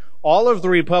time, all of the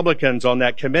Republicans on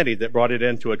that committee that brought it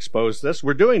in to expose this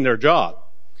were doing their job.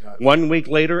 1 week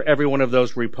later, every one of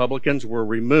those Republicans were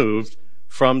removed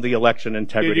from the election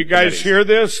integrity. Did you guys hear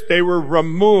this? They were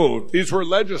removed. These were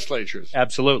legislatures.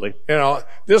 Absolutely. You know,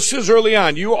 this is early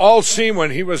on. You all seen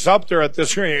when he was up there at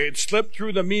this hearing. It slipped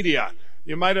through the media.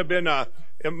 It might have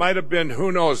been,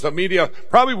 who knows, the media.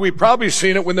 We probably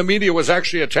seen it when the media was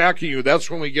actually attacking you. That's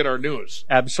when we get our news.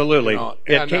 Absolutely. You know,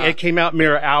 it came out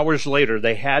mere hours later.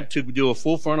 They had to do a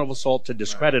full frontal assault to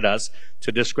discredit us,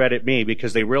 to discredit me,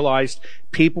 because they realized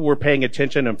people were paying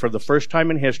attention. And for the first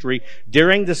time in history,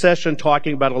 during the session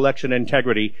talking about election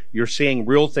integrity, you're seeing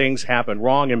real things happen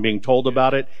wrong and being told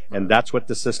about it. And that's what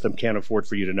the system can't afford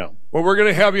for you to know. Well, we're going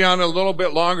to have you on a little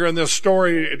bit longer in this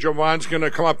story. Jawan's going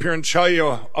to come up here and tell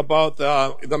you about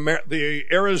the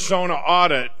Arizona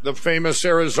audit, the famous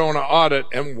Arizona audit,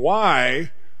 and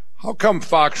why. How come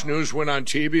Fox News went on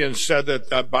TV and said that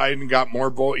Biden got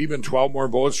more votes, even 12 more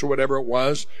votes or whatever it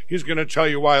was? He's going to tell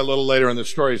you why a little later in the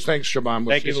story. Thanks, Jawan.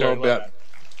 We'll Thank you, see you a little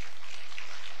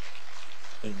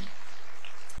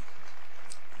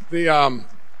bit.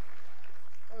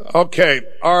 Okay,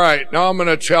 all right. Now I'm going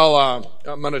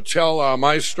to tell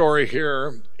my story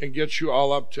here and get you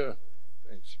all up to.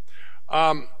 Thanks.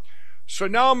 So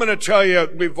now I'm going to tell you,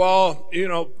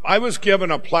 I was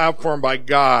given a platform by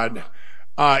God.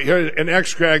 Here's an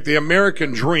extract, the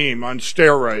American Dream on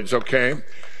steroids, okay?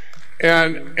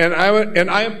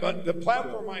 The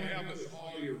platform I have is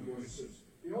all your voices.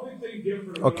 The only thing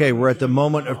different. Okay, we're at the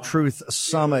Moment of Truth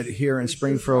Summit here in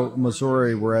Springfield,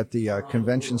 Missouri. We're at the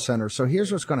convention center. So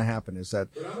here's what's going to happen is that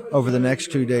over the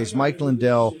next 2 days, Mike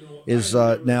Lindell is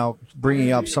now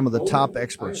bringing up some of the top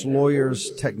experts, lawyers,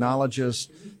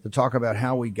 technologists, to talk about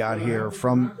how we got here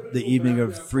from the evening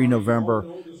of 3 November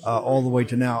all the way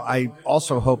to now. I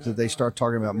also hope that they start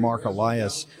talking about Mark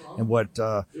Elias and what,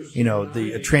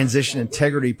 the Transition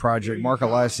Integrity Project. Mark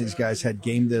Elias, these guys had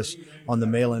gamed this on the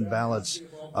mail-in ballots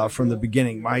from the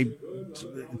beginning. My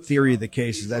theory of the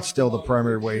case is that's still the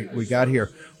primary way we got here.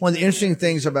 One of the interesting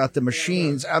things about the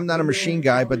machines, I'm not a machine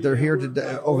guy, but they're here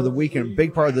today, over the weekend. A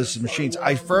big part of this is machines.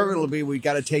 I fervently believe we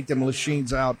got to take the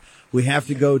machines out. We have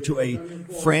to go to a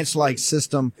France-like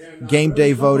system, game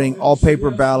day voting, all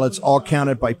paper ballots, all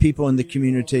counted by people in the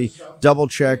community,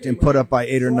 double-checked and put up by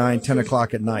 8 or 9, 10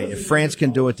 o'clock at night. If France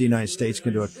can do it, the United States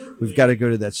can do it. We've got to go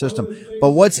to that system.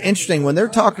 But what's interesting, when they're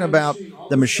talking about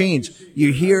the machines,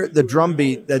 you hear the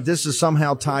drumbeat that this is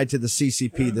somehow tied to the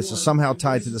CCP. This is somehow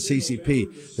tied to the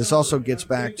CCP. This also gets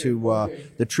back to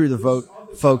the True the Vote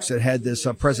folks that had this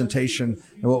presentation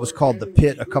in what was called the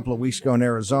Pit a couple of weeks ago in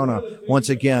Arizona. Once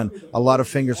again, a lot of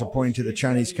fingers are pointing to the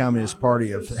Chinese Communist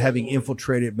Party of having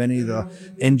infiltrated many of the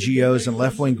NGOs and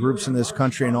left-wing groups in this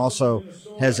country, and also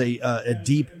has a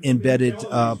deep embedded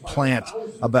plant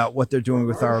about what they're doing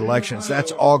with our elections.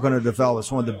 That's all going to develop.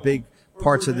 It's one of the big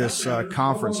parts of this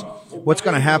conference. What's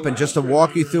going to happen, just to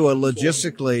walk you through it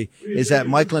logistically, is that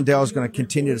Mike Lindell is going to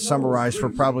continue to summarize for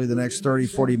probably the next 30,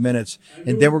 40 minutes,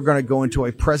 and then we're going to go into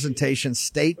a presentation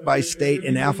state by state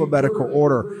in alphabetical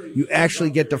order. You actually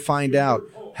get to find out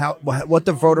what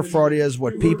the voter fraud is,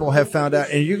 what people have found out,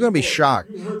 and you're going to be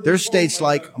shocked. There's states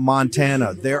like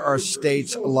Montana. There are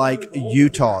states like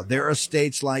Utah. There are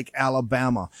states like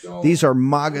Alabama. These are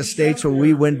MAGA states where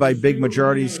we win by big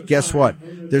majorities. Guess what?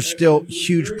 There's still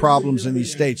huge problems in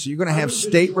these states. So you're going to have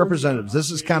state representatives. This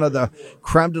is kind of the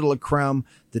creme de la creme,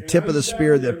 the tip of the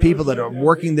spear, the people that are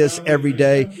working this every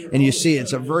day. And you see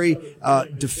it's a very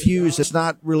diffused, it's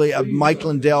not really a Mike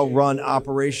Lindell run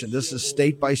operation. This is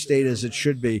state by state as it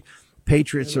should be.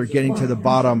 patriots are getting to the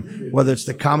bottom, whether it's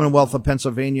the Commonwealth of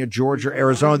Pennsylvania, Georgia,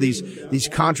 Arizona, these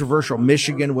controversial,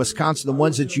 Michigan, Wisconsin, the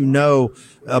ones that you know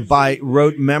by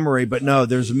rote memory. But no,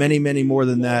 there's many, many more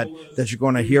than that you're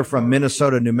going to hear from: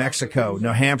 Minnesota, New Mexico,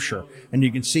 New Hampshire. And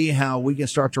you can see how we can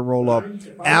start to roll up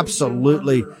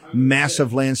absolutely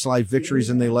massive landslide victories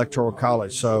in the Electoral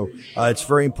College. So it's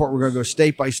very important. We're going to go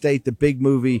state by state, the big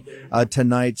movie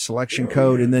tonight, Selection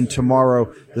Code. And then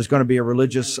tomorrow, there's going to be a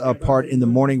religious part in the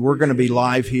morning. We're going to be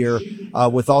live here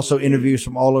with also interviews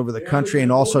from all over the country,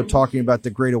 and also talking about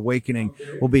the Great Awakening.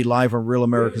 We'll be live on Real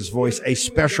America's Voice. A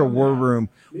special war room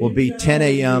will be 10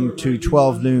 a.m. to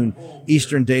 12 noon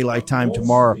Eastern Daylight Time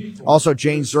tomorrow. Also,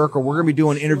 Jane Zirkle, we're going to be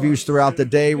doing interviews throughout the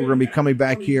day. We're going to be coming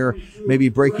back here, maybe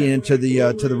breaking into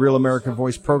the Real American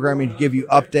Voice programming to give you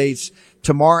updates.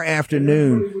 Tomorrow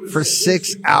afternoon for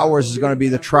 6 hours is going to be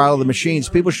the trial of the machines.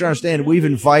 People should understand we've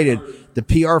invited the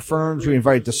PR firms, we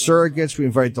invited the surrogates, we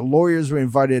invited the lawyers, we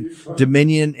invited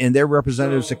Dominion and their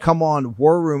representatives to come on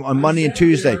War Room on Monday and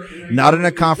Tuesday. Not in a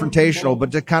confrontational,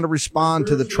 but to kind of respond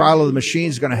to the trial of the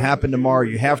machines going to happen tomorrow.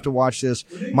 You have to watch this.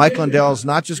 Mike Lindell's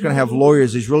not just going to have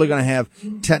lawyers, he's really going to have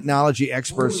technology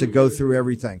experts to go through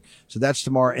everything. So that's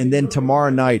tomorrow. And then tomorrow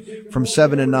night from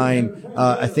 7 to 9,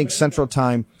 I think Central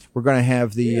Time, we're going to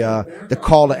have the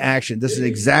call to action. This is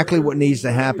exactly what needs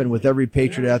to happen with every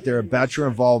patriot out there, about your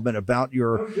involvement, about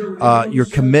your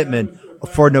commitment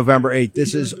for November 8th.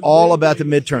 This is all about the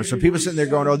midterm. So people sitting there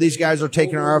going, oh, these guys are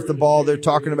taking our eye off the ball. They're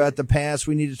talking about the past.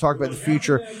 We need to talk about the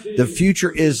future. The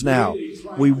future is now.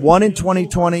 We won in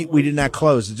 2020. We did not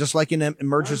close. Just like in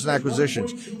mergers and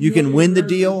acquisitions. You can win the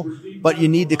deal, but you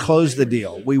need to close the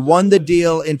deal. We won the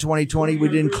deal in 2020. We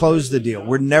didn't close the deal.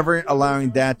 We're never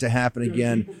allowing that to happen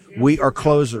again. We are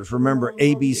closers. Remember,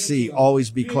 ABC, always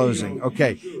be closing.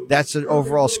 Okay, that's an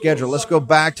overall schedule. Let's go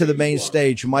back to the main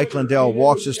stage. Mike Lindell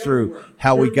walks us through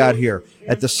how we got here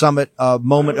at the Summit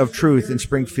Moment of Truth in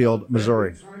Springfield,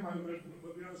 Missouri.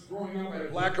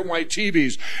 Black and white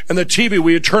TVs, and the TV,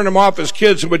 we would turn them off as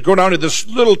kids and would go down to this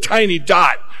little tiny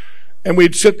dot, and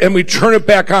we'd sit and we'd turn it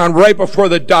back on right before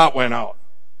the dot went out.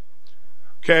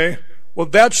 Okay? Well,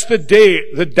 that's the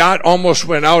day the dot almost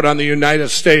went out on the United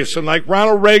States. And like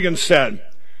Ronald Reagan said,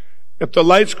 if the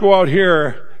lights go out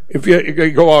here, if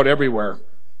you go out everywhere.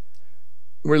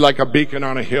 We're like a beacon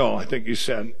on a hill, I think he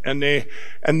said. And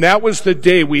that was the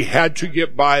day we had to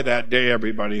get by that day,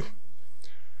 everybody.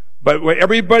 But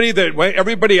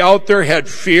everybody out there had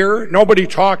fear. Nobody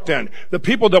talked then. The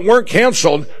people that weren't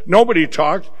canceled, nobody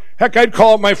talked. Heck, I'd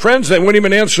call up my friends. They wouldn't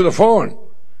even answer the phone.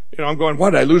 You know, I'm going,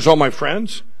 what, I lose all my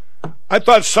friends? I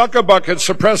thought Suckabuck had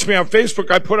suppressed me on Facebook.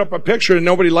 I put up a picture and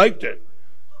nobody liked it.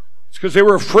 It's because they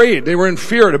were afraid. They were in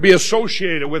fear to be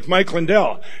associated with Mike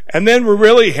Lindell. And then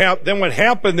what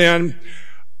happened then,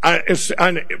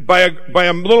 by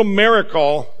a little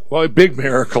miracle, well, a big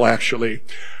miracle actually,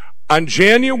 on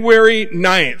January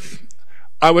 9th,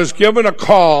 I was given a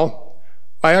call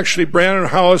by actually Brandon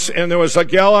House, and there was a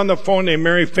gal on the phone named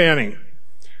Mary Fanning.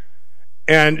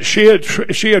 And she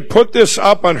had put this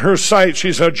up on her site.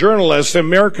 She's a journalist,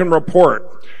 American Report.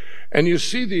 And you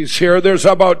see these here. There's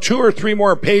about 2 or 3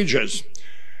 more pages.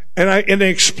 And they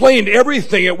explained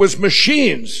everything. It was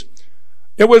machines.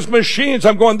 It was machines.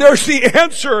 I'm going, there's the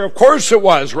answer. Of course it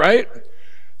was, right?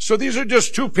 So these are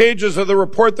just 2 pages of the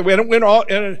report that went all,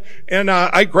 and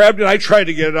I grabbed it. I tried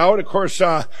to get it out, of course,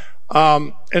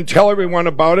 and tell everyone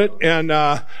about it. And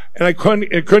I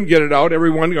couldn't get it out.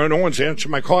 No one's answered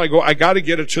my call. I got to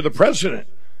get it to the president.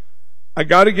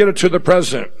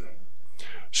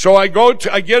 So I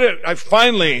get it. I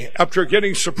finally, after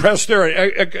getting suppressed there,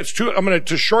 I'm going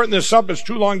to shorten this up. It's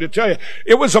too long to tell you.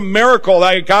 It was a miracle.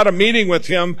 I got a meeting with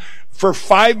him for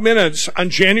 5 minutes on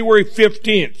January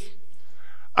 15th.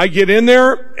 I get in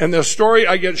there, and the story,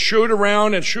 I get shooed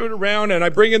around, and I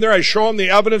bring in there, I show him the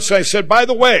evidence, and I said, by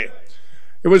the way,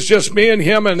 it was just me and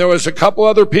him, and there was a couple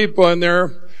other people in there,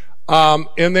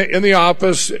 in the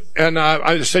office, and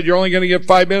I said, you're only going to get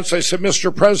 5 minutes. I said,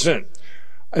 Mr. President,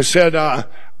 I said,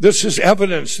 this is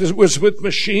evidence. It was with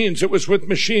machines.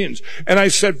 And I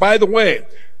said, by the way,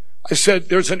 I said,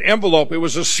 there's an envelope. It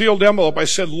was a sealed envelope. I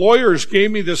said, lawyers gave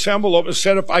me this envelope and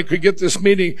said if I could get this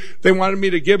meeting, they wanted me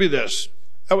to give you this.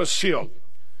 That was sealed.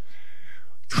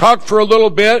 Talked for a little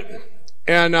bit,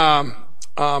 and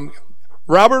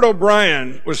Robert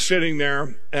O'Brien was sitting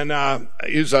there, and I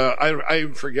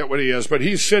forget what he is, but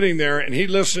he's sitting there, and he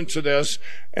listened to this,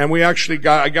 and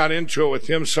I got into it with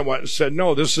him somewhat and said,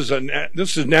 no, this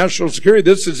is national security.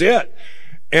 This is it.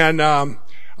 And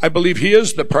I believe he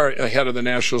is the head of the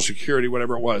national security,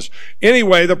 whatever it was.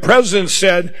 Anyway, the president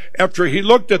said, after he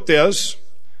looked at this,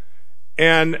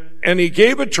 and he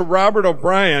gave it to Robert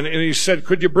O'Brien, and he said,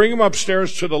 could you bring him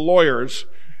upstairs to the lawyers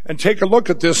and take a look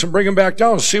at this and bring him back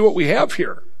down and see what we have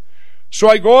here? So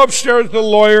I go upstairs to the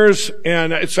lawyers,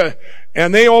 and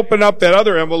and they open up that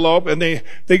other envelope, and they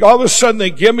all of a sudden they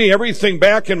give me everything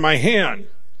back in my hand.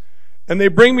 And they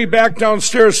bring me back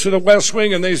downstairs to the West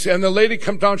Wing, and the lady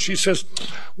comes down, she says,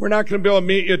 we're not going to be able to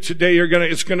meet you today.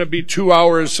 It's going to be 2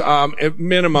 hours, at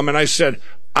minimum. And I said,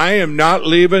 I am not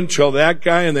leaving till that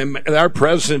guy and our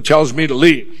president tells me to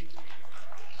leave.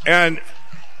 And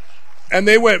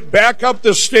they went back up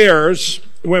the stairs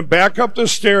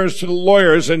to the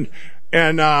lawyers, and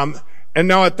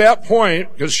now at that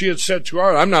point, because she had said to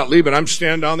her, I'm not leaving, I'm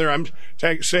standing down there, I'm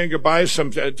saying goodbye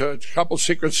to a couple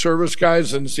Secret Service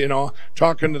guys and,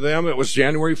 talking to them. It was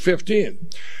January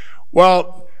 15th.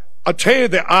 Well, I'll tell you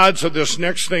the odds of this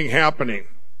next thing happening,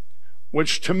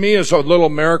 which to me is a little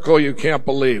miracle you can't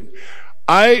believe.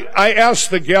 I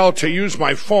asked the gal to use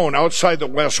my phone outside the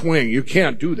West Wing. You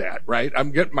can't do that, right?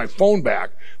 I'm getting my phone back.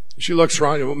 She looks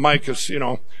around, Mike is,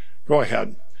 go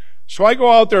ahead. So I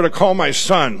go out there to call my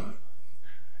son,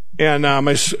 and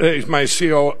my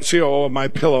COO of My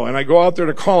Pillow, and I go out there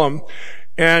to call him,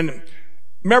 and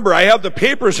remember, I have the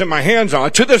papers in my hands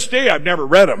on. To this day, I've never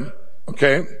read them,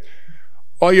 okay?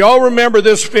 Well, you all remember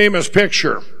this famous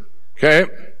picture, okay?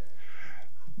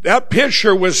 That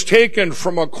picture was taken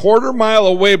from a quarter mile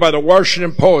away by the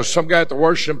Washington Post, some guy at the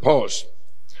Washington Post.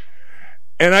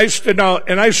 And I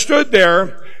stood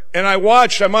there, and I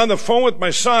watched. I'm on the phone with my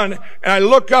son, and I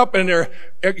look up, and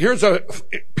here's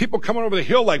people coming over the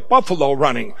hill like buffalo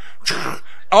running.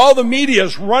 All the media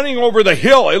is running over the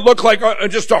hill. It looked like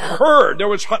just a herd. There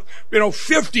was,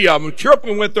 50 of them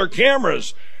chirping with their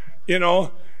cameras,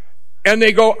 and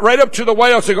they go right up to the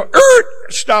White House. They go,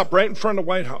 stop right in front of the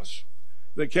White House.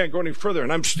 They can't go any further.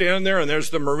 And I'm standing there, and there's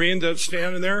the Marine that's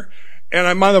standing there, and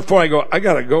I'm on the phone. I go, I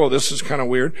gotta go. This is kind of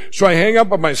weird. So I hang up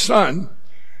with my son.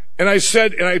 And I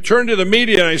turned to the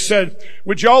media and I said,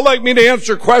 would y'all like me to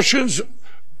answer questions?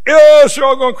 Yes, they're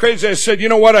all going crazy. I said, you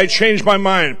know what? I changed my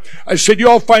mind. I said, you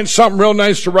all find something real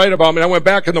nice to write about me. And I went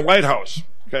back in the White House.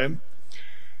 Okay.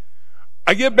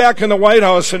 I get back in the White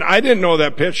House, and I didn't know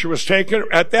that picture was taken.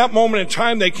 At that moment in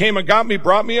time, they came and got me,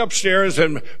 brought me upstairs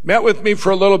and met with me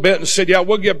for a little bit and said, yeah,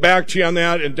 we'll get back to you on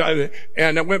that.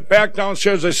 And I went back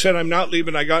downstairs. I said, I'm not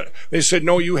leaving. They said,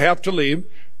 no, you have to leave.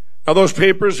 Now those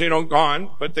papers,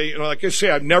 gone, but they, like I say,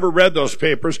 I've never read those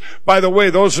papers. By the way,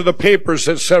 those are the papers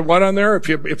that said what on there?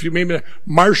 If you mean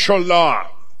martial law.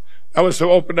 That was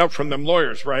opened up from them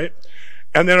lawyers, right?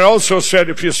 And then it also said,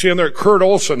 if you see in there, Kurt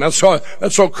Olson, that's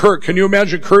all Kurt. Can you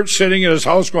imagine Kurt sitting in his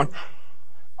house going,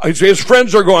 his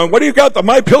friends are going, what do you got? The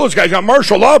My Pillows guy got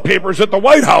martial law papers at the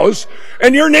White House,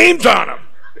 and your name's on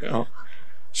them,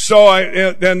 So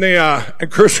and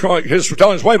Kurt's telling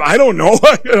his wife, I don't know.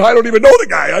 I don't even know the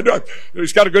guy.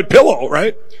 He's got a good pillow,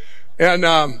 right?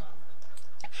 And,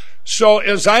 so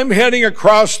as I'm heading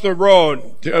across the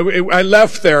road, I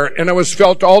left there and I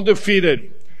felt all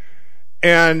defeated.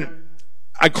 And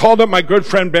I called up my good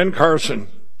friend Ben Carson,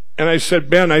 and I said,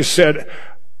 Ben, I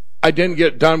didn't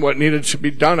get done what needed to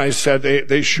be done. I said,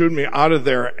 they shooed me out of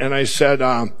there. And I said,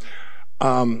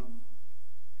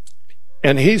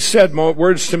 and he said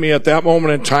words to me at that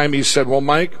moment in time. He said, well,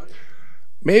 Mike,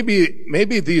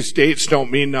 maybe these dates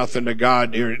don't mean nothing to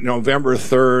God. November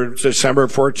 3rd, December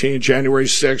 14th, January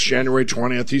 6th, January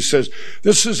 20th. He says,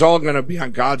 this is all going to be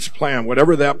on God's plan,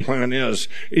 whatever that plan is.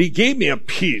 He gave me a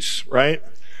peace, right?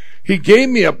 He gave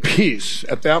me a peace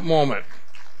at that moment.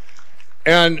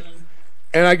 And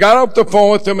I got off the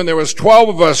phone with him, and there was 12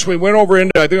 of us. We went over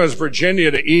into, I think it was Virginia,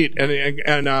 to eat, and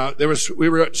we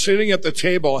were sitting at the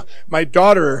table. My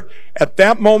daughter, at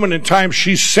that moment in time,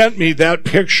 she sent me that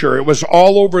picture. It was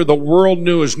all over the world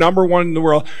news, #1 in the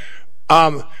world.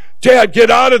 Dad, get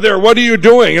out of there. What are you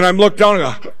doing? And I'm looked down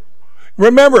and go,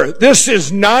 remember, this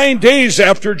is 9 days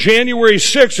after January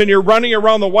 6th, and you're running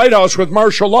around the White House with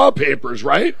martial law papers,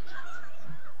 right?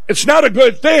 It's not a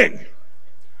good thing.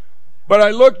 But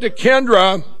I looked at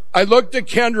Kendra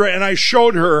and I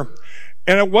showed her,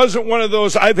 and it wasn't one of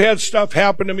those, I've had stuff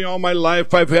happen to me all my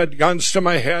life. I've had guns to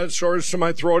my head, swords to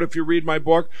my throat, if you read my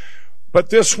book. But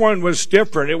this one was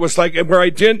different. It was like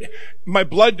where my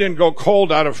blood didn't go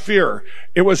cold out of fear.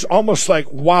 It was almost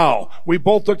like, wow. We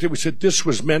both looked at it, we said, this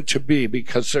was meant to be,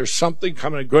 because there's something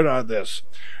coming good out of this.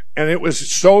 And it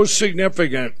was so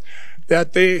significant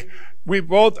that the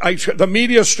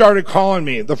media started calling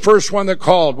me. The first one that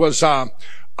called was,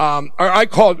 I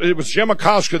called, it was Jim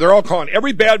Acosta. They're all calling.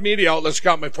 Every bad media outlet's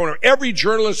got my phone number. Every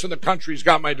journalist in the country's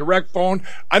got my direct phone.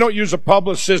 I don't use a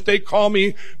publicist. They call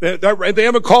me. They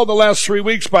haven't called the last 3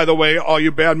 weeks, by the way, all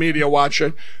you bad media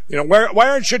watching. Why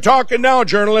aren't you talking now,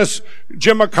 journalists?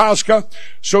 Jim Acosta.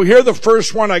 So here the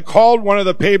first one. I called one of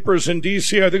the papers in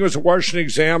D.C. I think it was the Washington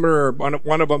Examiner or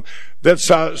one of them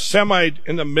that's semi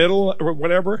in the middle or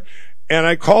whatever. And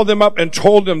I called them up and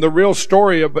told them the real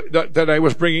story of that I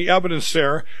was bringing evidence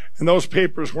there. And those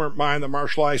papers weren't mine, the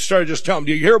martial law. I started just telling them,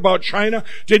 do you hear about China?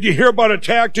 Did you hear about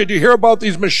attack? Did you hear about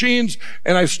these machines?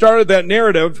 And I started that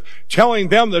narrative telling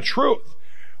them the truth.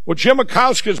 Well, Jim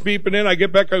Acosta's beeping in. I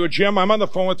get back. I go, Jim, I'm on the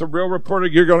phone with the real reporter.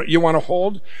 You want to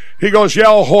hold? He goes, yeah,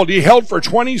 I'll hold. He held for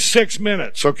 26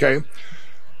 minutes. Okay.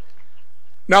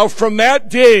 Now from that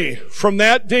day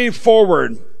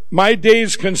forward, my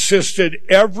days consisted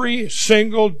every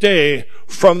single day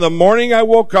from the morning I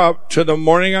woke up to the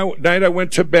night I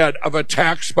went to bed of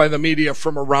attacks by the media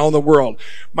from around the world.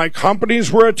 My companies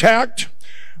were attacked.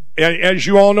 And as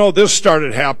you all know, this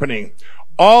started happening.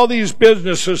 All these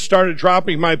businesses started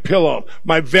dropping my pillow.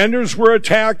 My vendors were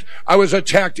attacked. I was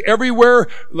attacked everywhere.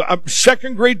 A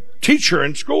second grade teacher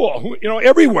in school,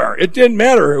 everywhere. It didn't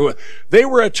matter. They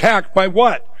were attacked by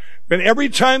what? And every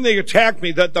time they attacked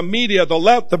me, the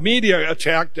media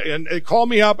attacked, and they call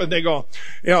me up and they go,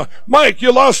 Mike,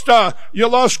 you lost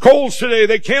Kohl's today.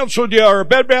 They canceled you, or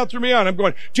Bed Bath & Beyond. I'm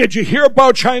going, did you hear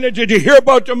about China? Did you hear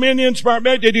about Dominion,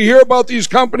 SmartMed? Did you hear about these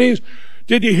companies?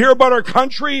 Did you hear about our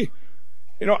country?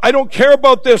 I don't care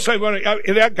about this.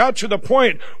 That got to the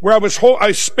point where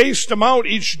I spaced them out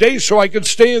each day so I could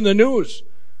stay in the news.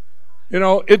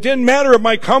 It didn't matter if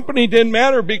my company didn't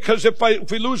matter, because if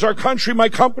we lose our country, my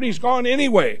company's gone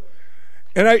anyway.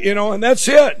 And and that's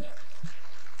it.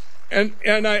 And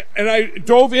I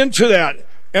dove into that.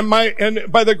 And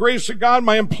by the grace of God,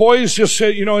 my employees just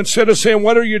said, instead of saying,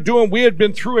 what are you doing? We had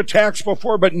been through attacks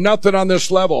before, but nothing on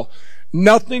this level.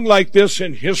 Nothing like this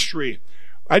in history.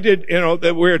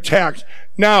 That we're attacked.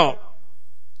 Now,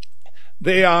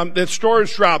 the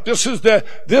stores dropped. This is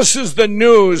the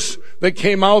news that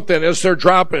came out then as they're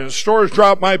dropping. Stores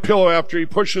drop my pillow after he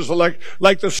pushes like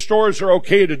the stores are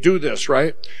okay to do this,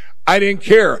 right? I didn't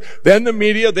care. Then the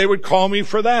media, they would call me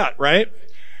for that, right?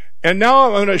 And now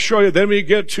I'm going to show you, then we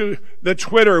get to the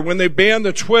Twitter, when they banned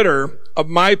the Twitter of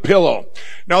my pillow.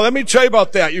 Now let me tell you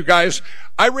about that, you guys.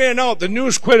 I ran out. The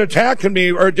news quit attacking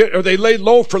me, or they laid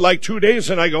low for like 2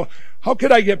 days, and I go, how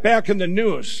could I get back in the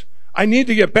news? I need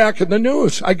to get back in the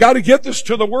news. I got to get this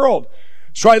to the world.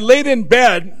 So I laid in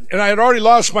bed, and I had already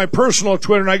lost my personal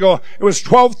Twitter, and I go, it was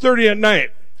 12:30 at night.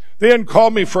 They hadn't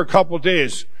called me for a couple of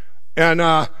days. And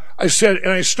I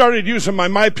started using my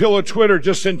MyPillow Twitter,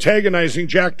 just antagonizing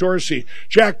Jack Dorsey.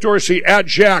 Jack Dorsey,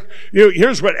 @Jack.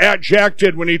 Here's what @Jack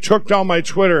did when he took down my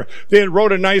Twitter. They had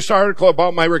wrote a nice article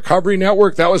about my recovery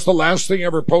network. That was the last thing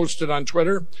ever posted on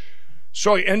Twitter.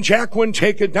 And Jack wouldn't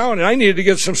take it down, and I needed to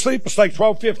get some sleep. It's like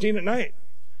 12:15 at night.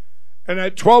 And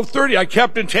at 12:30, I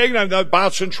kept antagonizing the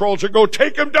bots and trolls that go,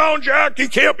 take him down, Jack. He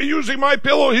can't be using my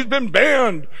pillow. He's been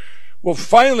banned. Well,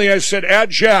 finally, I said,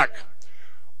 @Jack,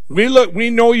 we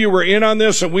know you were in on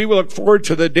this, and we look forward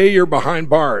to the day you're behind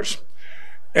bars.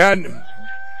 And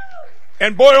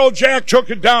boy, old Jack took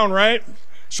it down, right?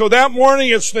 So that morning,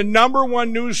 it's the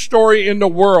 #1 news story in the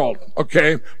world,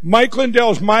 okay? Mike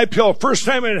Lindell's MyPillow. First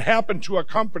time it had happened to a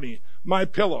company,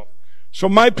 MyPillow. So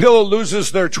MyPillow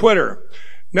loses their Twitter.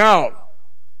 Now,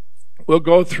 we'll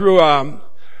go through,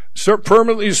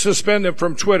 permanently suspended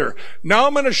from Twitter. Now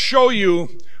I'm going to show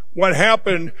you what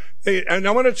happened. And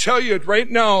I'm going to tell you right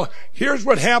now, here's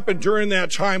what happened during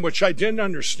that time, which I didn't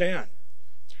understand.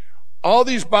 All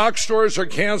these box stores are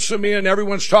canceling me, and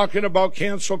everyone's talking about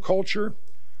cancel culture.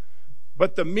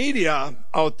 But the media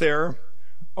out there,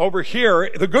 over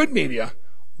here, the good media,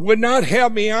 would not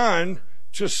have me on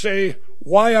to say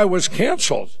why I was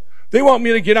canceled. They want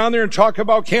me to get on there and talk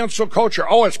about cancel culture.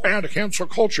 Oh, it's bad to cancel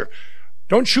culture.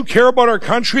 Don't you care about our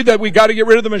country, that we got to get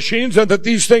rid of the machines and that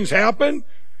these things happen?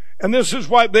 And this is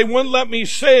why they wouldn't let me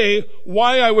say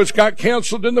why I got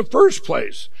canceled in the first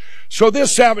place. So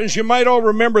this happens. You might all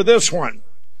remember this one.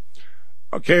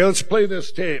 Okay, let's play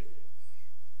this tape.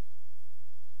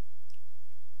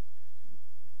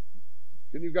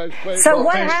 Can you guys play? So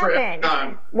what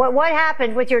happened? What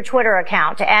happened with your Twitter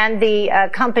account and the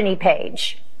company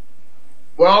page?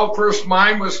 Well, first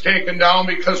mine was taken down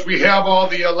because we have all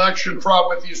the election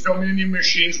fraud with these Dominion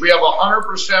machines. We have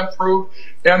 100% proof.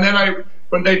 And then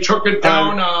when they took it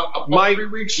down about 3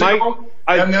 weeks ago.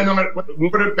 And then when I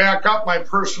put it back up, my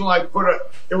personal,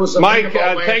 it was a Mike,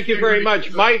 thank you very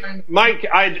much. Mike,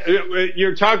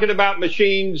 you're talking about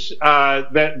machines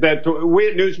that we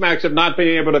at Newsmax have not been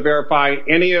able to verify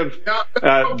any of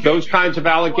those kinds of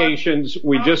allegations.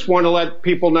 We just want to let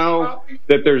people know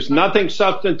that there's nothing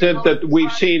substantive that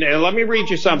we've seen. And let me read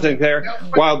you something there.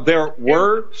 While there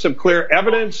were some clear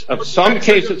evidence of some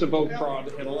cases of vote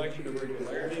fraud and election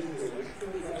irregularities.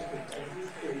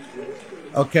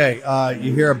 Okay,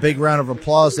 you hear a big round of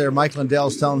applause there. Mike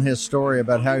Lindell's telling his story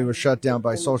about how he was shut down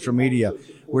by social media.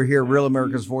 We're here, Real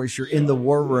America's Voice. You're in the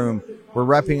war room. We're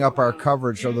wrapping up our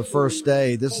coverage of the first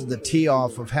day. This is the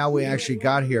tee-off of how we actually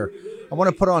got here. I want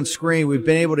to put on screen, we've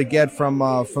been able to get from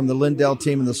the Lindell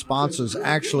team and the sponsors,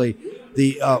 actually,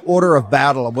 the order of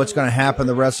battle of what's going to happen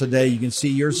the rest of the day. You can see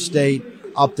your state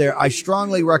up there. I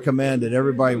strongly recommend that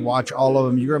everybody watch all of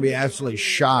them. You're going to be absolutely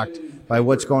shocked by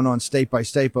what's going on state by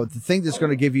state. But the thing that's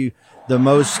going to give you the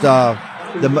most,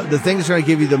 the thing that's going to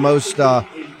give you the most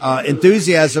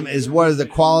enthusiasm is what is the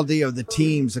quality of the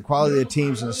teams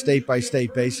on a state by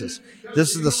state basis.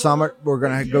 This is the summit. We're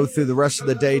going to go through the rest of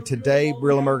the day today.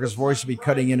 Real America's Voice will be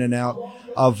cutting in and out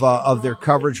of their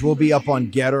coverage. We'll be up on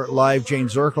Getter Live. Jane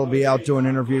Zirkle will be out doing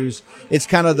interviews. It's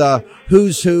kind of the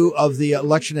who's who of the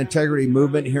election integrity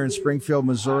movement here in Springfield,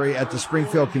 Missouri at the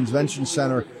Springfield Convention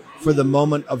Center for the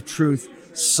Moment of Truth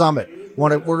Summit.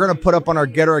 We're going to put up on our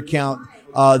Getter account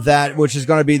that which is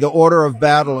going to be the order of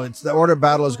battle. The order of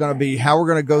battle is going to be how we're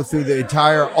going to go through the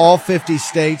entire all 50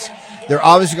 states. They're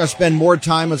obviously going to spend more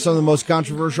time on some of the most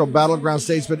controversial battleground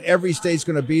states, but every state's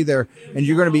going to be there, and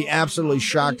you're going to be absolutely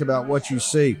shocked about what you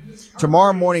see.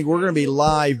 Tomorrow morning, we're going to be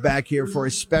live back here for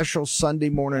a special Sunday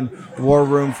morning war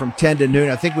room from 10 to noon.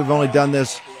 I think we've only done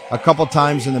this a couple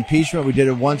times in impeachment. We did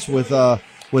it once with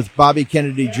Bobby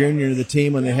Kennedy Jr. and the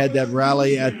team when they had that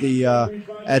rally at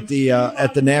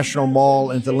the National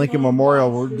Mall at the Lincoln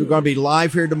Memorial. We're going to be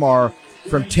live here tomorrow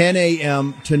from 10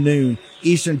 a.m. to noon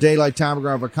Eastern Daylight Time. We're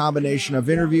going to have a combination of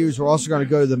interviews. We're also going to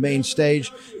go to the main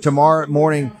stage tomorrow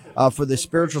morning for the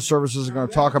spiritual services. We're going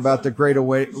to talk about the Great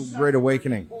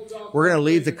Awakening. We're going to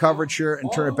leave the coverage here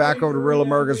and turn it back over to Real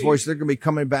America's Voice. They're going to be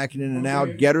coming back in and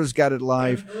out. Getter's got it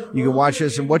live. You can watch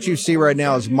this. And what you see right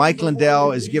now is Mike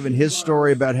Lindell is giving his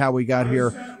story about how we got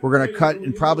here. We're going to cut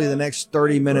in probably the next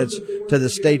 30 minutes to the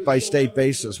state-by-state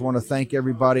basis. I want to thank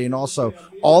everybody and also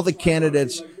all the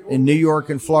candidates in New York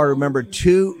and Florida. Remember,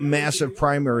 2 massive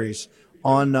primaries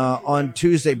on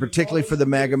Tuesday, particularly for the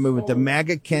MAGA movement. The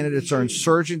MAGA candidates are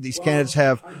insurgent. These candidates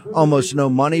have almost no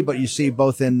money, but you see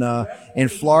both in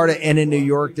Florida and in New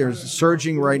York, there's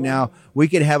surging right now. We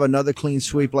could have another clean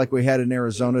sweep like we had in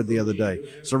Arizona the other day.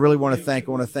 So I really want to thank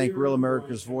Real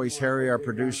America's Voice, Harry, our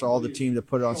producer, all the team that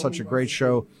put on such a great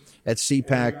show at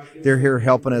CPAC. They're here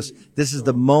helping us. This is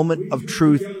the Moment of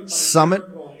Truth Summit.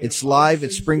 It's live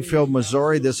at Springfield,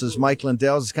 Missouri. This is Mike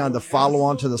Lindell. It's kind of the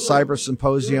follow-on to the Cyber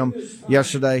Symposium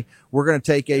yesterday. We're going to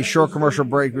take a short commercial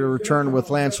break. We return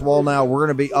with Lance Wallnau. We're going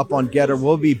to be up on Getter.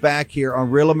 We'll be back here on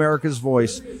Real America's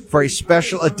Voice for a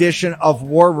special edition of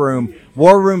War Room.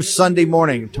 War Room Sunday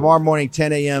morning. Tomorrow morning,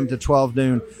 10 a.m. to 12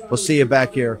 noon. We'll see you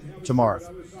back here tomorrow.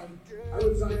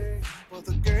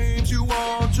 The games you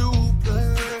want to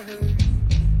play.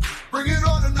 Bring it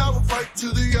on and I will fight to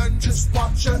the end. Just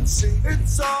watch and see.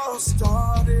 It's all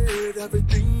started,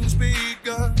 everything's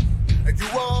begun, and you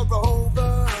are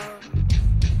over.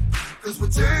 'Cause we're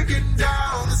taking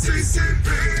down the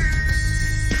CCP.